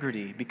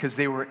integrity because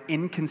they were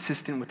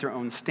inconsistent with their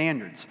own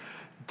standards.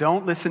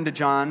 Don't listen to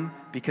John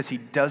because he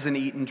doesn't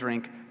eat and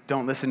drink.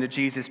 Don't listen to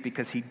Jesus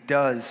because he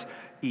does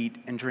eat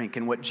and drink.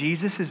 And what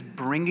Jesus is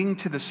bringing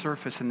to the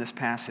surface in this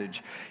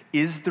passage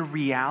is the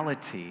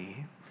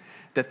reality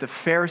that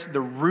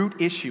the root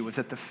issue was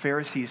that the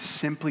Pharisees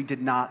simply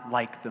did not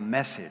like the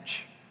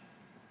message.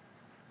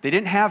 They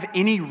didn't have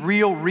any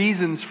real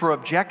reasons for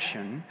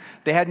objection.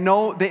 They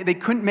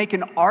couldn't make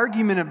an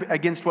argument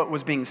against what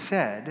was being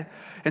said.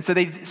 And so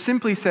they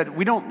simply said,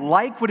 we don't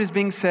like what is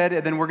being said,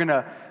 and then we're going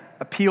to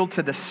appeal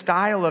to the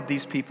style of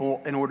these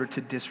people in order to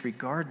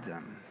disregard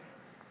them.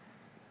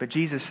 But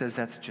Jesus says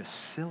that's just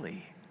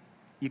silly.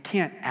 You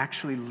can't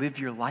actually live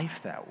your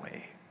life that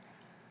way.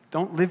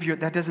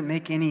 That doesn't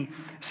make any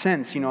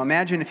sense.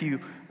 Imagine if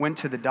you went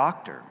to the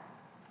doctor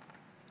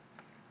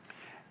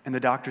and the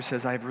doctor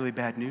says, I have really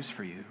bad news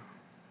for you.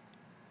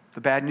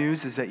 The bad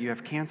news is that you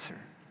have cancer.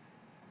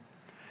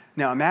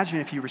 Now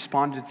imagine if you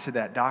responded to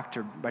that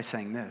doctor by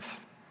saying this,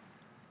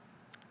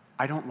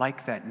 I don't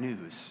like that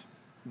news,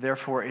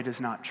 therefore it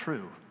is not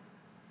true.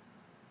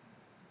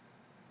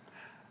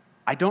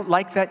 I don't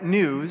like that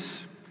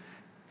news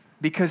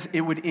because it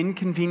would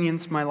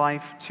inconvenience my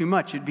life too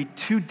much. It'd be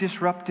too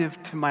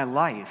disruptive to my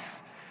life.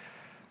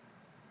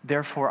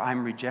 Therefore,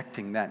 I'm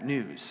rejecting that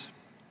news.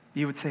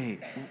 You would say,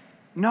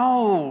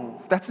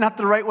 no, that's not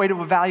the right way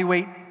to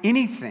evaluate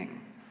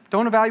anything.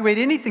 Don't evaluate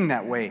anything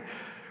that way.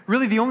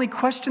 Really, the only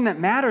question that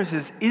matters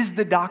is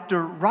the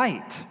doctor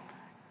right?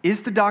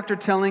 Is the doctor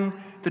telling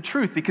the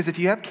truth? Because if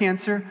you have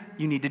cancer,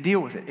 you need to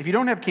deal with it. If you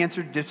don't have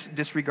cancer,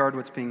 disregard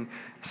what's being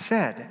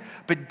said.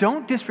 But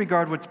don't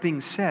disregard what's being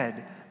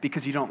said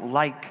because you don't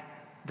like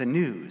the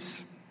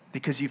news,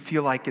 because you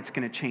feel like it's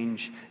going to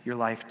change your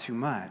life too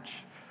much.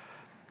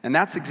 And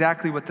that's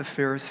exactly what the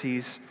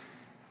Pharisees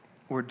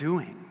were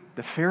doing.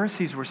 The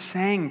Pharisees were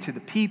saying to the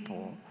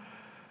people,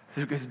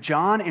 because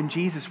John and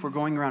Jesus were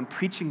going around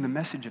preaching the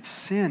message of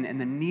sin and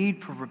the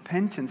need for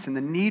repentance and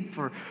the need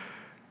for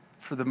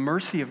the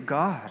mercy of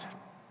God.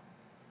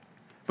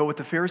 But what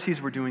the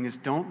Pharisees were doing is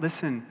don't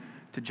listen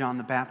to John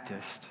the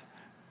Baptist.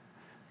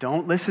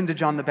 Don't listen to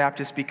John the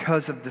Baptist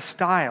because of the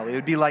style. It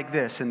would be like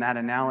this in that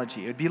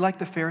analogy. It would be like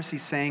the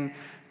Pharisees saying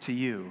to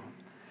you,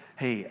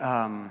 hey,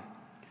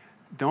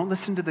 don't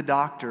listen to the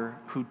doctor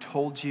who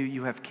told you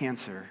you have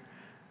cancer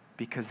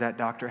because that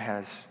doctor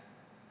has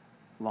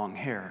long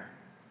hair.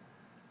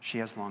 She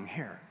has long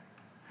hair.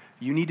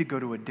 You need to go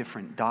to a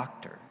different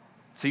doctor.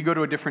 So you go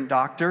to a different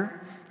doctor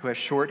who has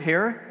short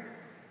hair,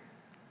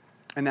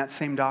 and that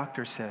same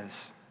doctor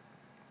says,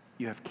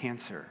 you have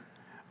cancer.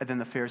 And then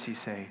the Pharisees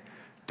say,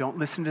 don't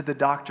listen to the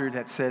doctor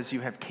that says you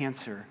have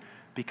cancer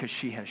because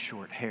she has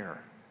short hair.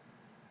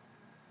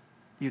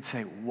 You'd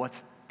say,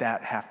 what's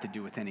that have to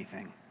do with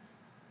anything?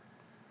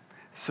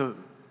 So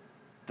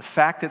the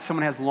fact that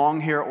someone has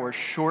long hair or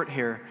short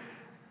hair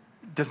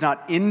does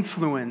not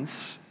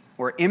influence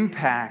or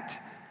impact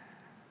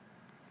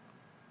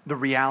the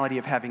reality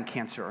of having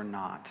cancer or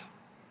not.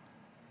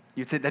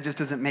 You'd say that just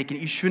doesn't make it.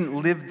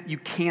 You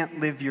can't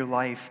live your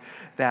life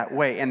that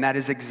way. And that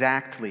is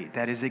exactly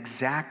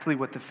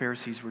what the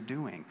Pharisees were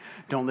doing.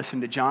 Don't listen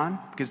to John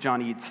because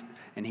John eats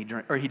and he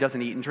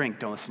doesn't eat and drink.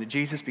 Don't listen to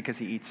Jesus because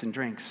he eats and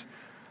drinks.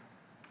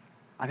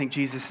 I think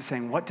Jesus is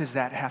saying, what does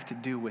that have to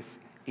do with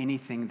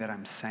anything that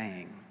I'm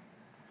saying?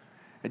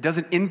 It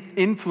doesn't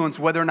influence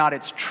whether or not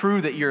it's true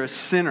that you're a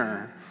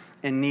sinner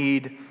in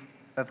need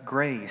of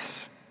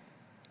grace.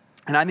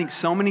 And I think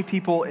so many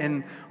people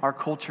in our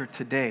culture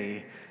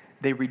today,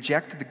 they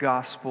reject the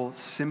gospel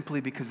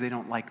simply because they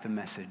don't like the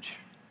message.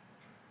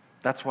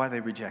 That's why they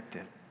reject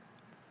it.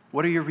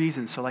 What are your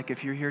reasons? So like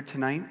if you're here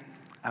tonight,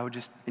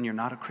 and you're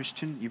not a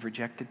Christian, you've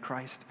rejected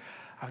Christ,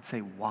 I would say,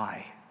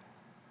 why?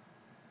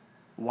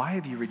 Why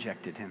have you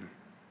rejected him?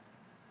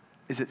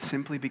 Is it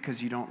simply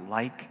because you don't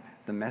like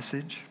the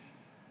message?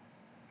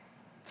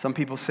 Some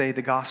people say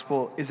the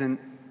gospel isn't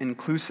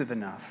inclusive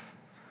enough.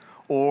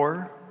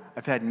 Or,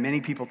 I've had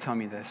many people tell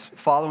me this,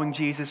 following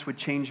Jesus would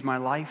change my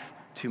life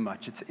too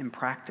much. It's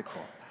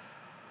impractical.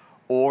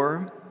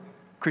 Or,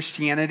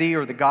 Christianity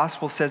or the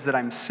gospel says that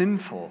I'm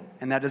sinful,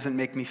 and that doesn't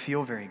make me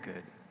feel very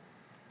good.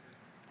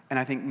 And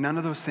I think none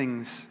of those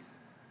things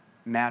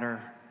matter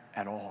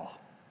at all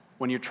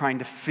when you're trying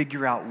to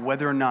figure out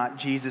whether or not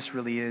Jesus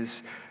really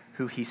is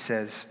who he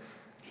says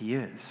he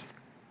is.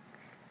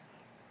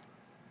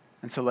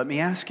 And so let me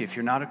ask you, if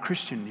you're not a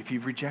Christian, if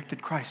you've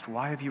rejected Christ,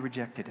 why have you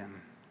rejected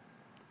him?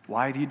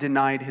 Why have you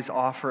denied his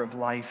offer of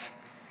life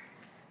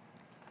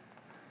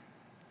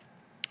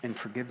and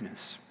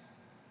forgiveness?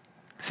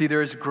 See,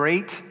 there is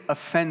great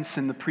offense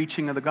in the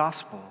preaching of the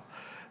gospel.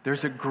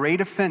 There's a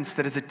great offense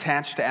that is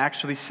attached to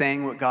actually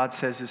saying what God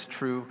says is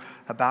true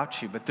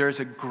about you. But there's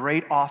a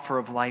great offer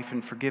of life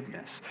and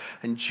forgiveness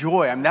and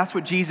joy. I mean, that's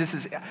what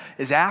Jesus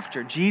is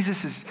after.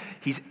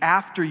 He's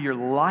after your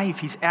life.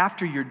 He's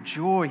after your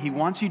joy. He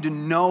wants you to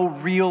know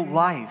real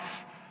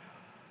life.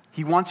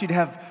 He wants you to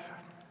have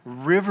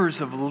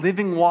rivers of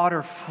living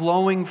water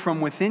flowing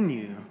from within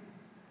you.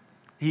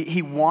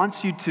 He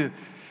wants you to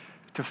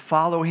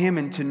follow him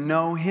and to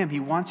know him. He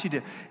wants you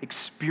to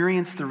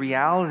experience the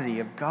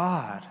reality of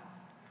God,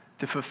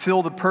 to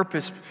fulfill the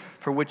purpose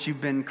for which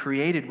you've been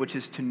created, which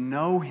is to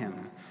know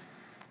him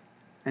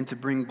and to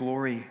bring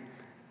glory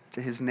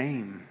to his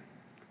name.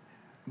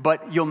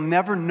 But you'll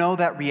never know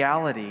that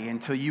reality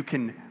until you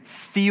can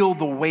feel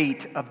the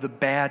weight of the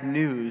bad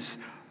news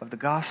of the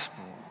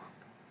gospel.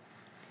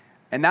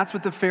 And that's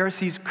what the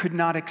Pharisees could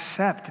not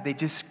accept. They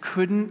just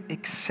couldn't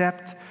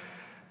accept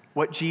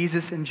what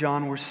Jesus and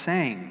John were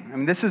saying. I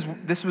mean, this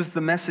was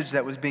the message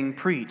that was being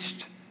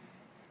preached.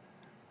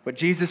 What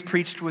Jesus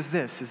preached was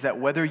this, is that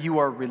whether you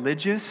are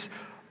religious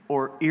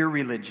or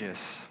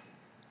irreligious,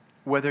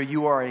 whether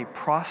you are a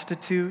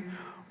prostitute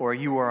or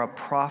you are a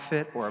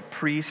prophet or a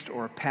priest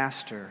or a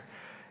pastor,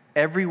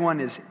 everyone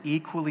is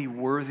equally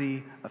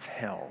worthy of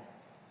hell.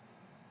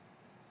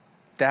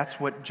 That's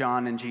what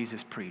John and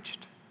Jesus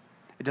preached.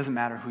 It doesn't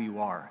matter who you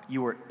are.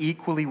 You are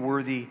equally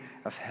worthy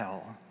of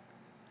hell.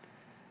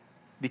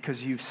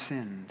 Because you've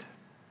sinned,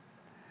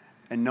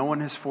 and no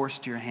one has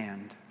forced your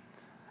hand.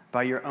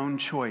 By your own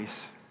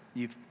choice,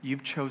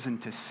 you've chosen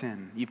to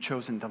sin. You've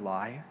chosen to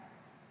lie.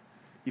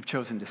 You've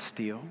chosen to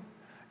steal.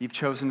 You've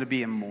chosen to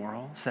be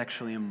immoral,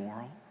 sexually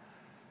immoral.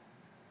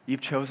 You've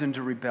chosen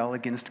to rebel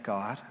against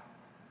God,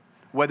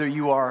 whether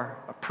you are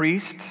a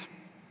priest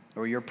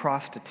or you're a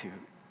prostitute.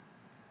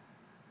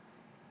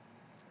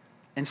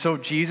 And so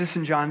Jesus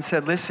and John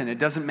said, listen, it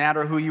doesn't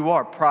matter who you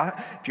are.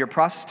 If you're a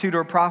prostitute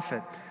or a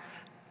prophet,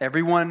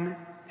 everyone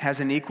has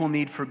an equal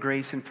need for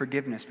grace and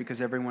forgiveness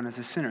because everyone is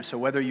a sinner. So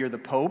whether you're the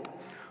Pope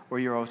or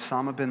you're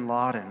Osama bin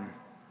Laden,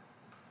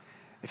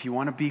 if you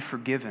want to be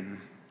forgiven,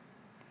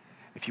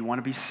 if you want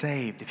to be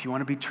saved, if you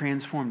want to be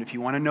transformed, if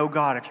you want to know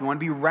God, if you want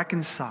to be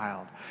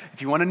reconciled,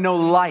 if you want to know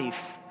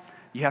life,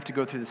 you have to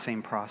go through the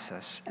same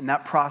process. And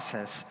that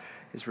process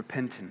is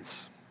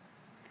repentance.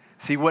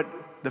 See, what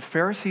the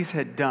Pharisees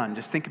had done,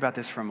 just think about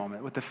this for a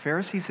moment. What the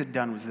Pharisees had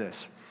done was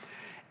this,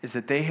 is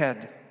that they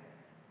had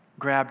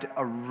grabbed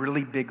a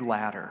really big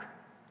ladder.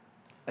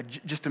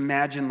 Just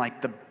imagine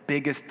like the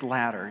biggest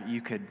ladder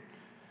you could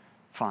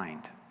find.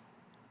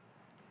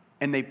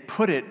 And they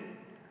put it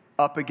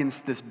up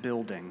against this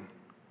building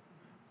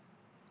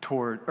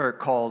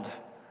called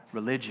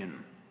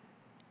religion.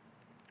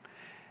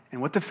 And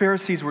what the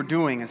Pharisees were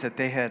doing is that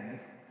they had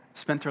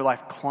spent their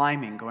life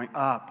climbing, going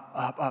up,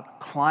 up, up,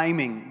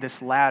 climbing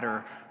this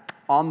ladder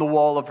on the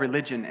wall of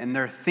religion. And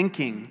their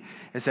thinking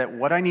is that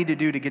what I need to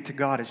do to get to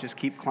God is just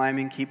keep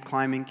climbing, keep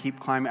climbing, keep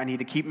climbing. I need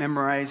to keep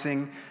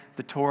memorizing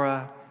the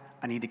Torah.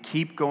 I need to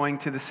keep going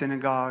to the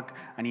synagogue.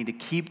 I need to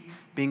keep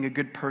being a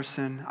good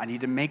person. I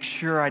need to make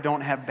sure I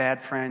don't have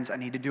bad friends. I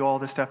need to do all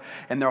this stuff.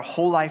 And their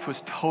whole life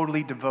was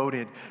totally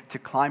devoted to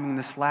climbing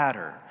this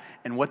ladder.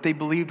 And what they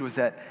believed was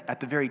that at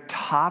the very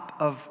top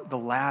of the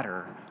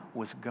ladder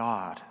was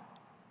God.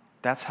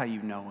 That's how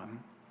you know him.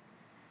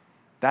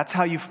 That's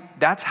how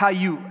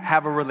you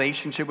have a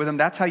relationship with him.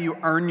 That's how you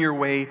earn your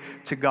way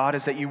to God,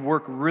 is that you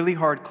work really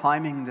hard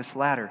climbing this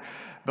ladder.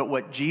 But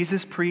what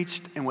Jesus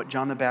preached and what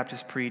John the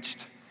Baptist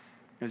preached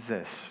is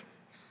this,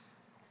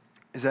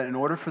 is that in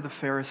order for the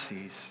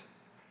Pharisees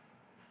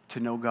to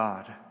know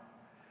God,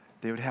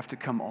 they would have to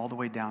come all the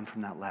way down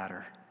from that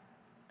ladder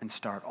and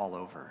start all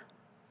over.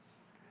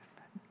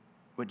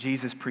 What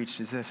Jesus preached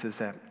is this, is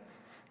that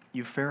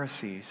you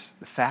Pharisees,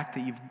 the fact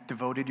that you've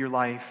devoted your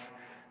life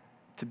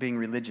to being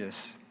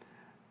religious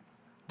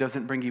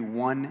doesn't bring you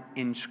 1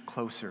 inch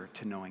closer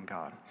to knowing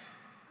God.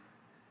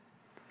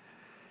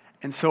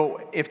 And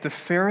so if the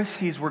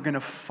Pharisees were going to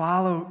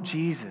follow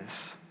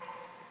Jesus,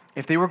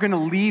 if they were going to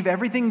leave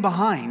everything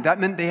behind, that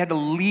meant they had to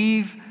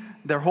leave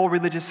their whole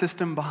religious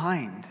system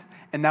behind.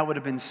 And that would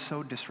have been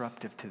so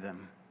disruptive to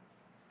them.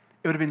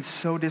 It would have been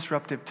so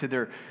disruptive to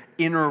their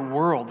inner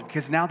world,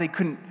 because now they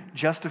couldn't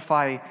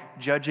justify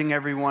judging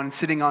everyone,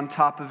 sitting on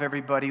top of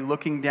everybody,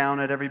 looking down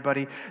at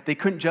everybody. They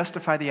couldn't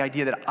justify the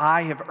idea that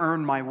I have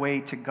earned my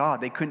way to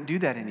God. They couldn't do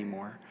that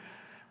anymore.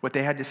 What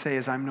they had to say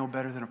is, I'm no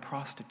better than a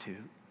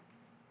prostitute.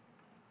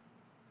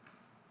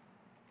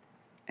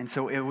 And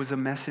so it was a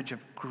message of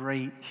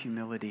great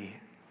humility.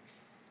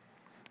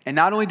 And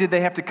not only did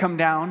they have to come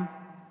down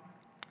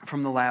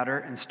from the ladder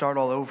and start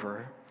all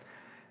over,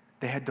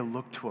 they had to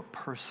look to a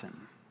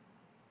person.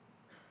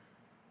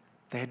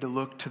 They had to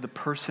look to the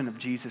person of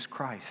Jesus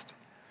Christ.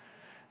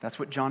 That's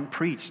what John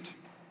preached.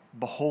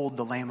 Behold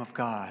the Lamb of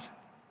God.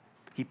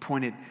 He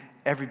pointed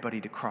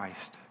everybody to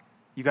Christ.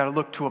 You got to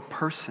look to a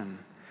person.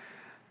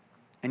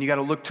 And you got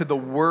to look to the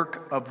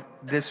work of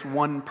this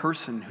one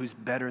person who's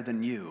better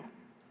than you.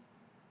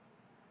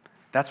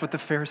 That's what the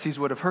Pharisees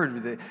would have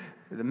heard.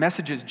 The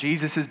message is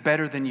Jesus is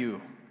better than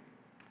you.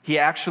 He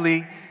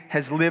actually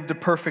has lived a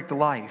perfect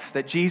life.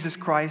 That Jesus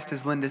Christ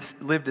has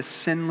lived a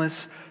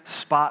sinless,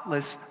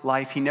 spotless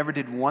life. He never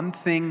did one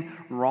thing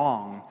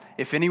wrong.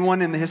 If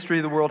anyone in the history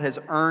of the world has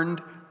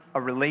earned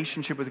a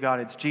relationship with God,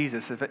 it's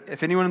Jesus.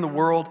 If anyone in the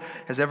world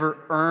has ever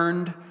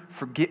earned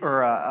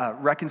a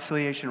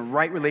reconciliation, a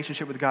right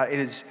relationship with God, it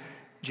is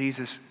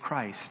Jesus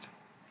Christ.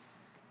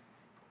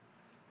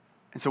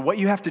 And so what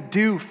you have to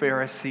do,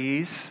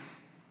 Pharisees,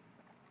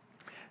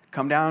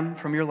 come down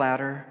from your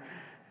ladder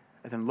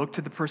and then look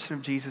to the person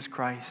of Jesus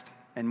Christ,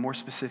 and more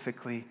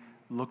specifically,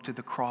 look to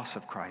the cross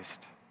of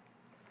Christ.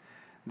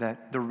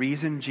 That the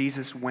reason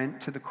Jesus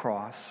went to the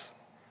cross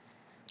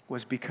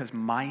was because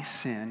my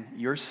sin,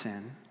 your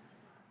sin,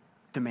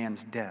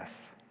 demands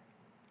death.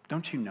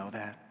 Don't you know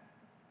that?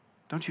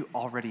 Don't you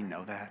already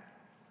know that?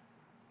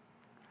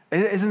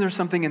 Isn't there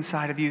something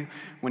inside of you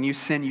when you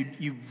sin,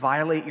 you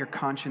violate your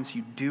conscience,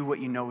 you do what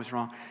you know is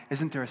wrong?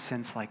 Isn't there a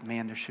sense like,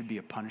 man, there should be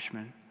a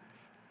punishment?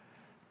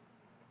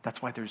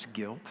 That's why there's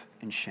guilt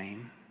and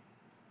shame.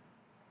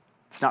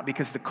 It's not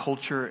because the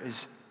culture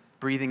is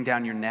breathing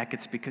down your neck,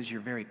 it's because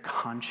your very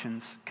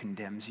conscience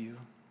condemns you.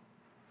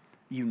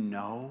 You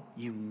know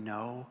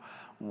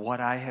what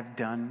I have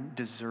done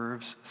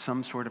deserves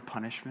some sort of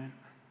punishment.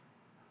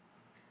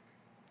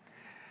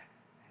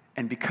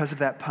 And because of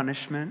that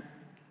punishment,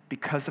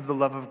 because of the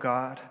love of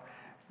God,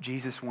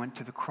 Jesus went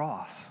to the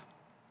cross.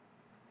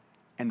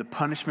 And the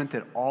punishment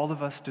that all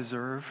of us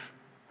deserve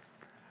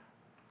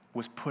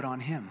was put on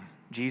him.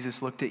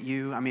 Jesus looked at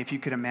you. I mean, if you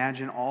could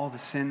imagine all the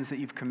sins that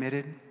you've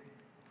committed,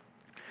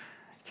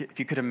 if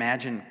you could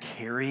imagine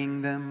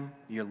carrying them,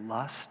 your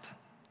lust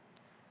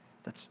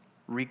that's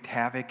wreaked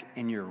havoc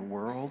in your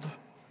world,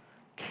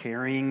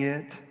 carrying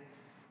it,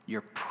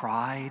 your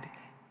pride,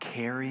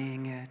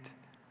 carrying it,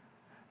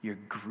 your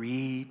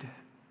greed,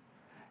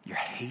 your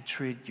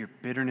hatred, your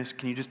bitterness.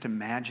 Can you just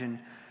imagine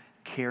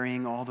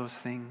carrying all those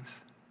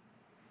things?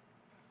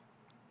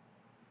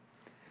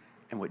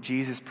 And what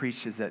Jesus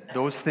preached is that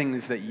those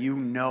things that you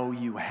know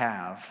you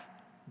have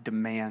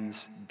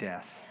demands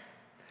death.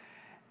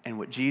 And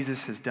what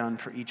Jesus has done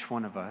for each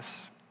one of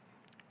us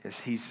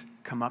is he's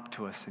come up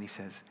to us and he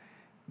says,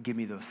 give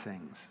me those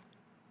things.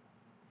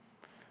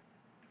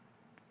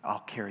 I'll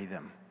carry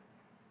them.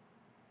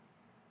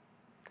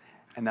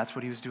 And that's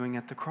what he was doing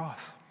at the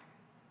cross.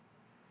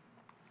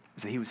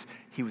 So he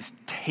was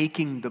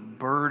taking the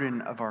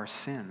burden of our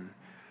sin.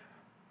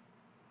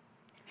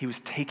 He was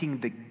taking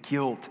the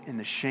guilt and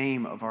the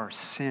shame of our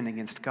sin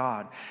against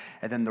God.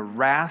 And then the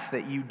wrath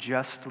that you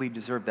justly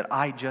deserve, that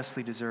I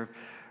justly deserve,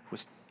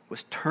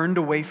 was turned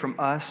away from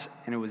us,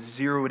 and it was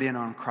zeroed in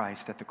on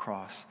Christ at the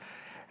cross.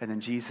 And then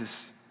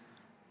Jesus,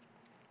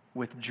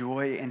 with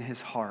joy in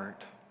his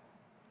heart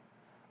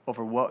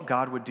over what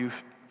God would do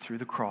through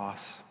the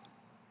cross,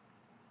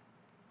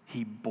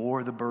 he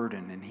bore the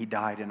burden and he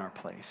died in our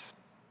place.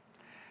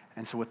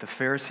 And so what the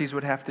Pharisees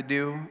would have to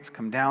do is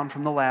come down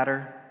from the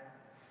ladder,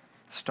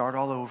 start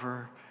all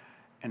over,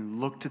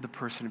 and look to the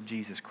person of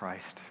Jesus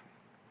Christ.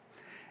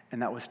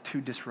 And that was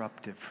too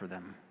disruptive for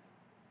them.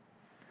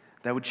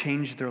 That would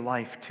change their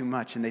life too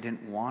much, and they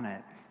didn't want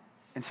it.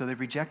 And so they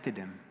rejected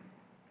him.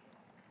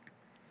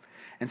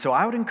 And so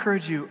I would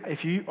encourage you,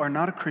 if you are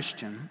not a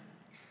Christian,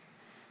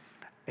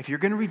 if you're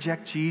going to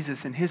reject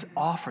Jesus and his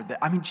offer,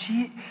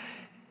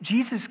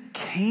 Jesus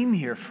came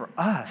here for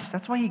us.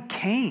 That's why he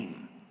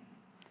came.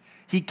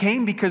 He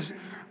came because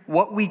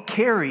what we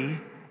carry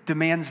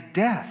demands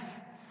death.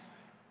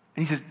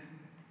 And he says,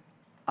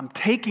 I'm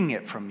taking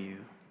it from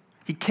you.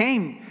 He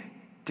came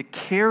to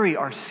carry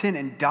our sin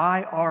and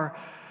die our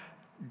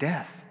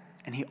death.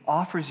 And he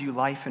offers you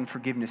life and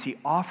forgiveness. He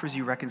offers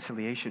you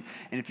reconciliation.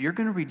 And if you're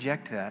going to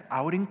reject that,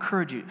 I would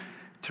encourage you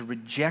to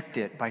reject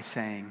it by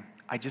saying,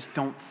 I just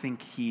don't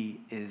think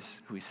he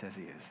is who he says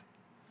he is.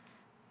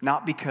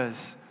 Not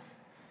because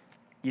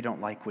you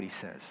don't like what he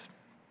says.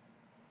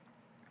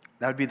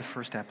 That would be the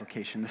first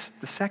application.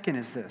 The second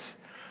is this,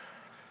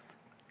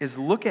 is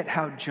look at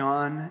how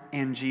John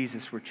and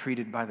Jesus were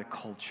treated by the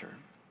culture.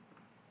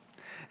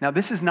 Now,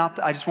 this is not,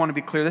 I just want to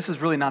be clear, this is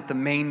really not the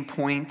main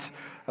point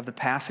of the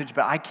passage,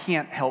 but I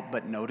can't help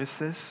but notice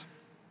this.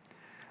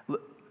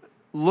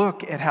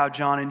 Look at how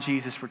John and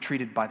Jesus were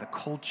treated by the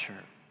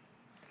culture.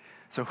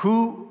 So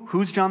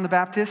who's John the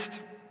Baptist?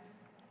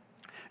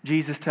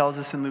 Jesus tells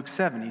us in Luke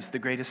 7, he's the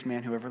greatest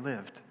man who ever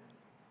lived.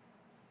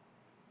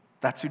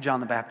 That's who John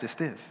the Baptist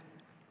is.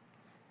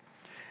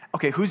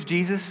 Okay, who's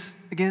Jesus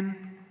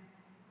again?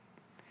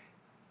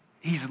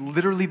 He's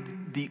literally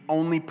the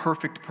only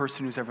perfect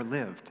person who's ever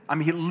lived. I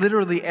mean,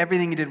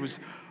 everything he did was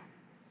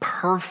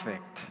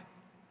perfect.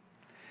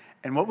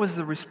 And what was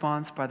the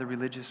response by the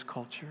religious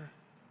culture?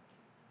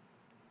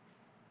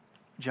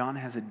 John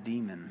has a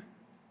demon.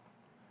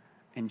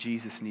 and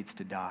Jesus needs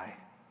to die.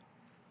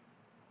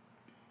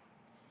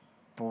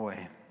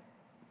 Boy.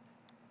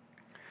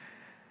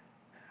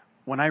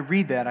 When I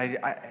read that,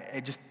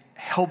 it just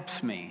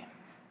helps me.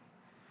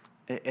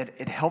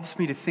 It helps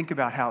me to think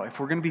about how if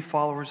we're going to be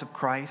followers of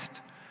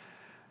Christ,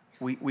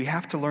 we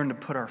have to learn to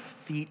put our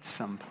feet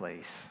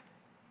someplace.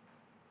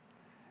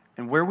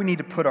 And where we need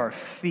to put our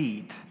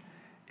feet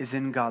is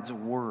in God's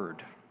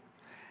Word.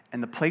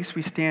 And the place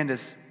we stand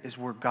is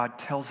where God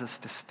tells us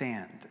to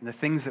stand. And the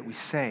things that we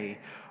say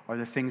are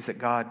the things that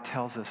God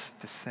tells us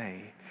to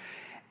say.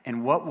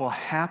 And what will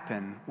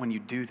happen when you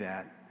do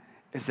that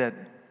is that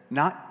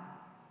not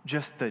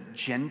just the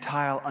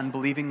Gentile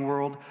unbelieving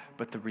world,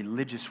 but the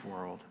religious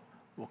world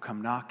will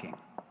come knocking.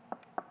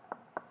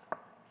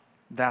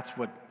 That's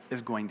what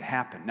is going to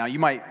happen. Now, you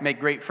might make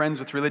great friends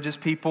with religious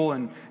people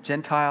and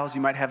Gentiles.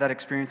 You might have that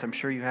experience. I'm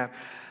sure you have.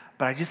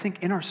 But I just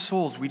think in our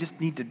souls, we just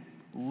need to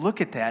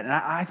look at that. And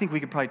I think we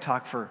could probably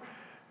talk for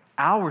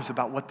hours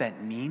about what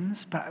that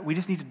means, but we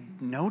just need to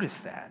notice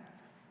that.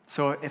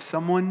 So if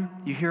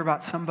you hear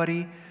about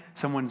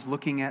someone's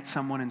looking at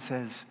someone and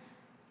says,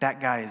 that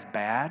guy is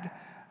bad,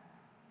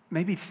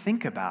 maybe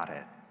think about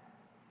it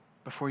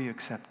before you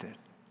accept it.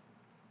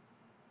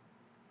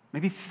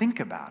 Maybe think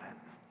about it.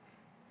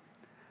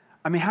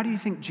 I mean, how do you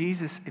think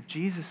if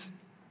Jesus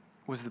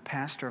was the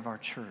pastor of our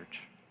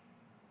church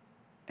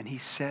and he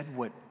said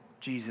what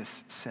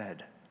Jesus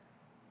said,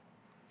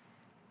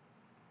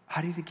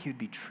 how do you think he would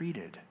be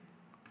treated?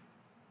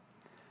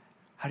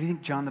 How do you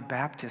think John the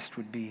Baptist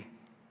would be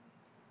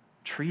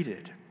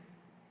treated?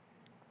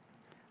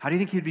 How do you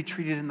think he would be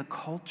treated in the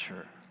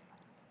culture?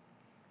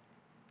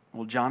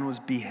 Well, John was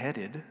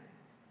beheaded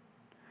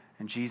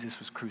and Jesus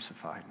was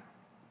crucified.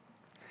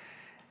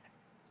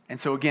 And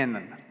so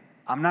again,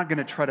 I'm not going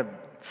to try to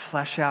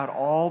flesh out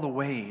all the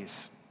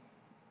ways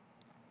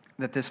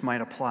that this might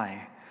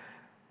apply,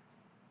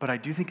 but I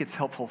do think it's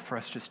helpful for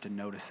us just to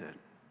notice it.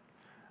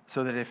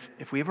 So that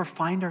if we ever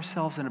find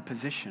ourselves in a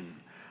position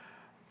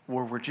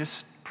where we're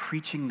just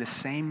preaching the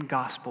same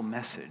gospel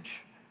message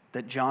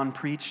that John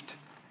preached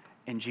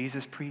and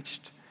Jesus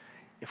preached,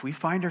 if we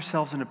find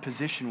ourselves in a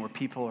position where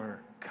people are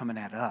coming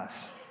at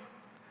us,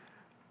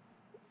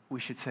 we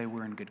should say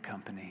we're in good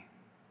company.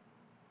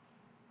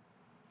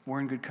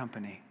 We're in good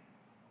company.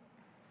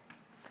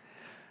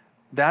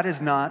 That is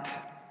not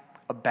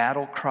a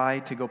battle cry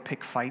to go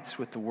pick fights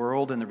with the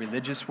world and the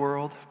religious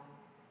world,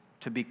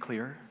 to be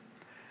clear.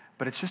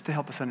 But it's just to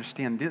help us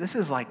understand, this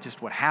is like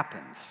just what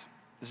happens.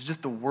 This is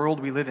just the world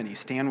we live in. You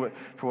stand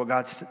for what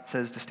God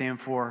says to stand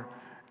for,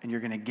 and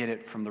you're going to get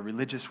it from the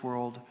religious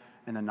world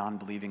and the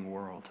non-believing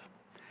world.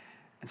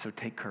 And so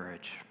take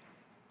courage.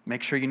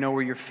 Make sure you know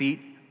where your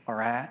feet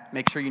are at.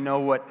 Make sure you know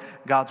what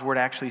God's word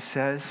actually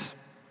says,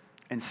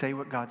 and say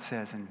what God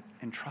says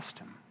and trust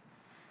him.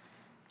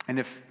 And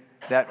if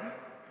that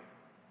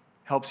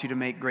helps you to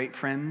make great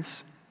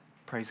friends,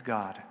 praise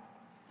God.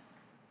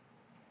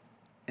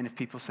 And if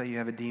people say you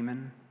have a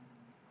demon,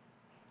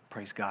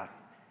 praise God.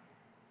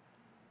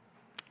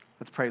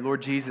 Let's pray.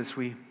 Lord Jesus,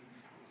 we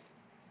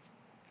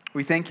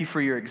thank you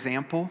for your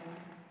example.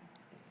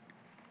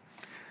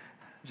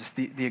 Just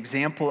the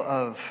example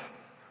of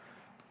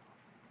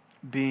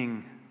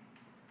being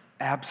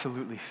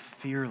absolutely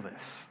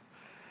fearless.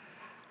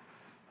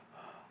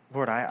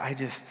 Lord,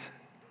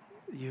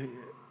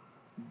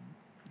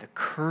 the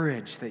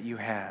courage that you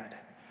had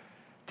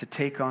to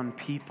take on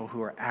people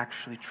who are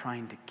actually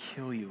trying to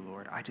kill you,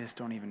 Lord, I just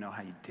don't even know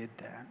how you did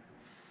that.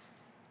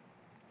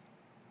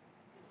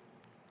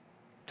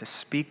 To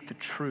speak the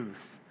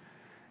truth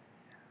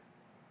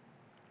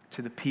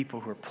to the people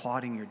who are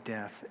plotting your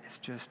death,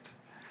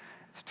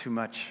 it's too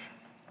much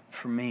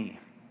for me.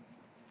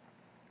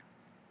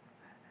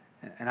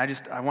 And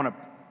I want to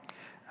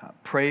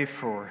pray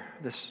for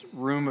this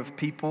room of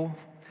people.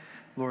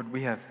 Lord,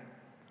 we have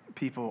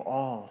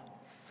people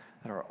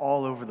that are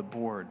all over the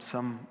board.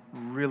 Some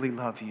really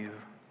love you.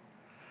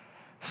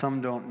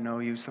 Some don't know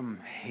you.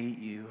 Some hate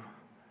you.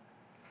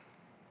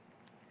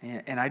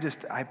 And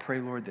I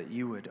pray, Lord, that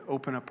you would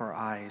open up our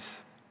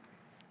eyes,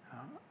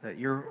 that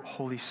your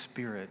Holy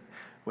Spirit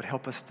would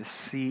help us to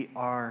see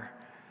our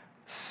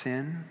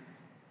sin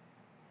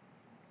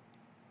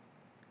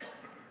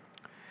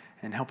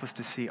and help us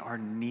to see our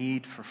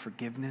need for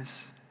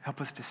forgiveness. Help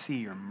us to see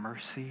your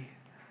mercy.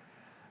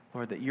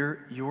 Lord, that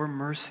your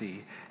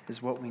mercy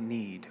is what we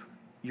need.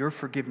 Your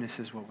forgiveness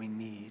is what we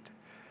need.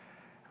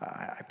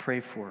 I pray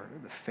for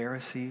the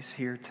Pharisees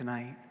here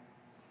tonight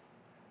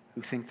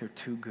who think they're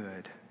too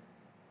good.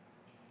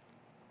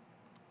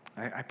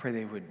 I pray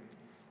they would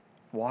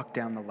walk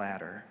down the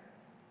ladder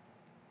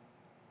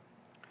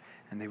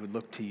and they would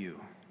look to you.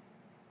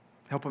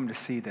 Help them to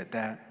see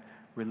that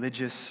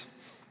religious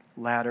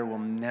ladder will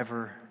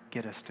never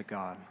get us to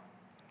God.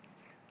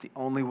 The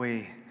only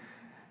way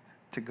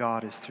to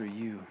God is through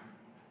you,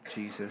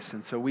 Jesus.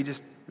 And so we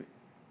just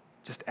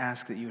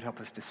ask that you would help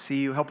us to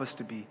see you, help us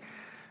to be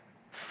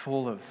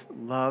full of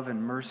love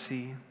and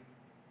mercy,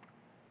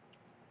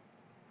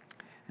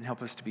 and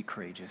help us to be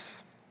courageous.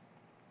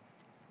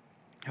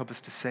 Help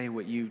us to say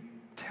what you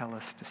tell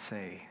us to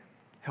say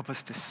Help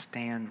us to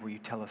stand where you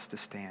tell us to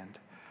stand.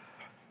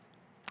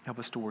 Help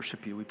us to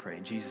worship you, we pray.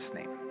 In Jesus'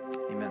 name,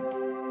 amen.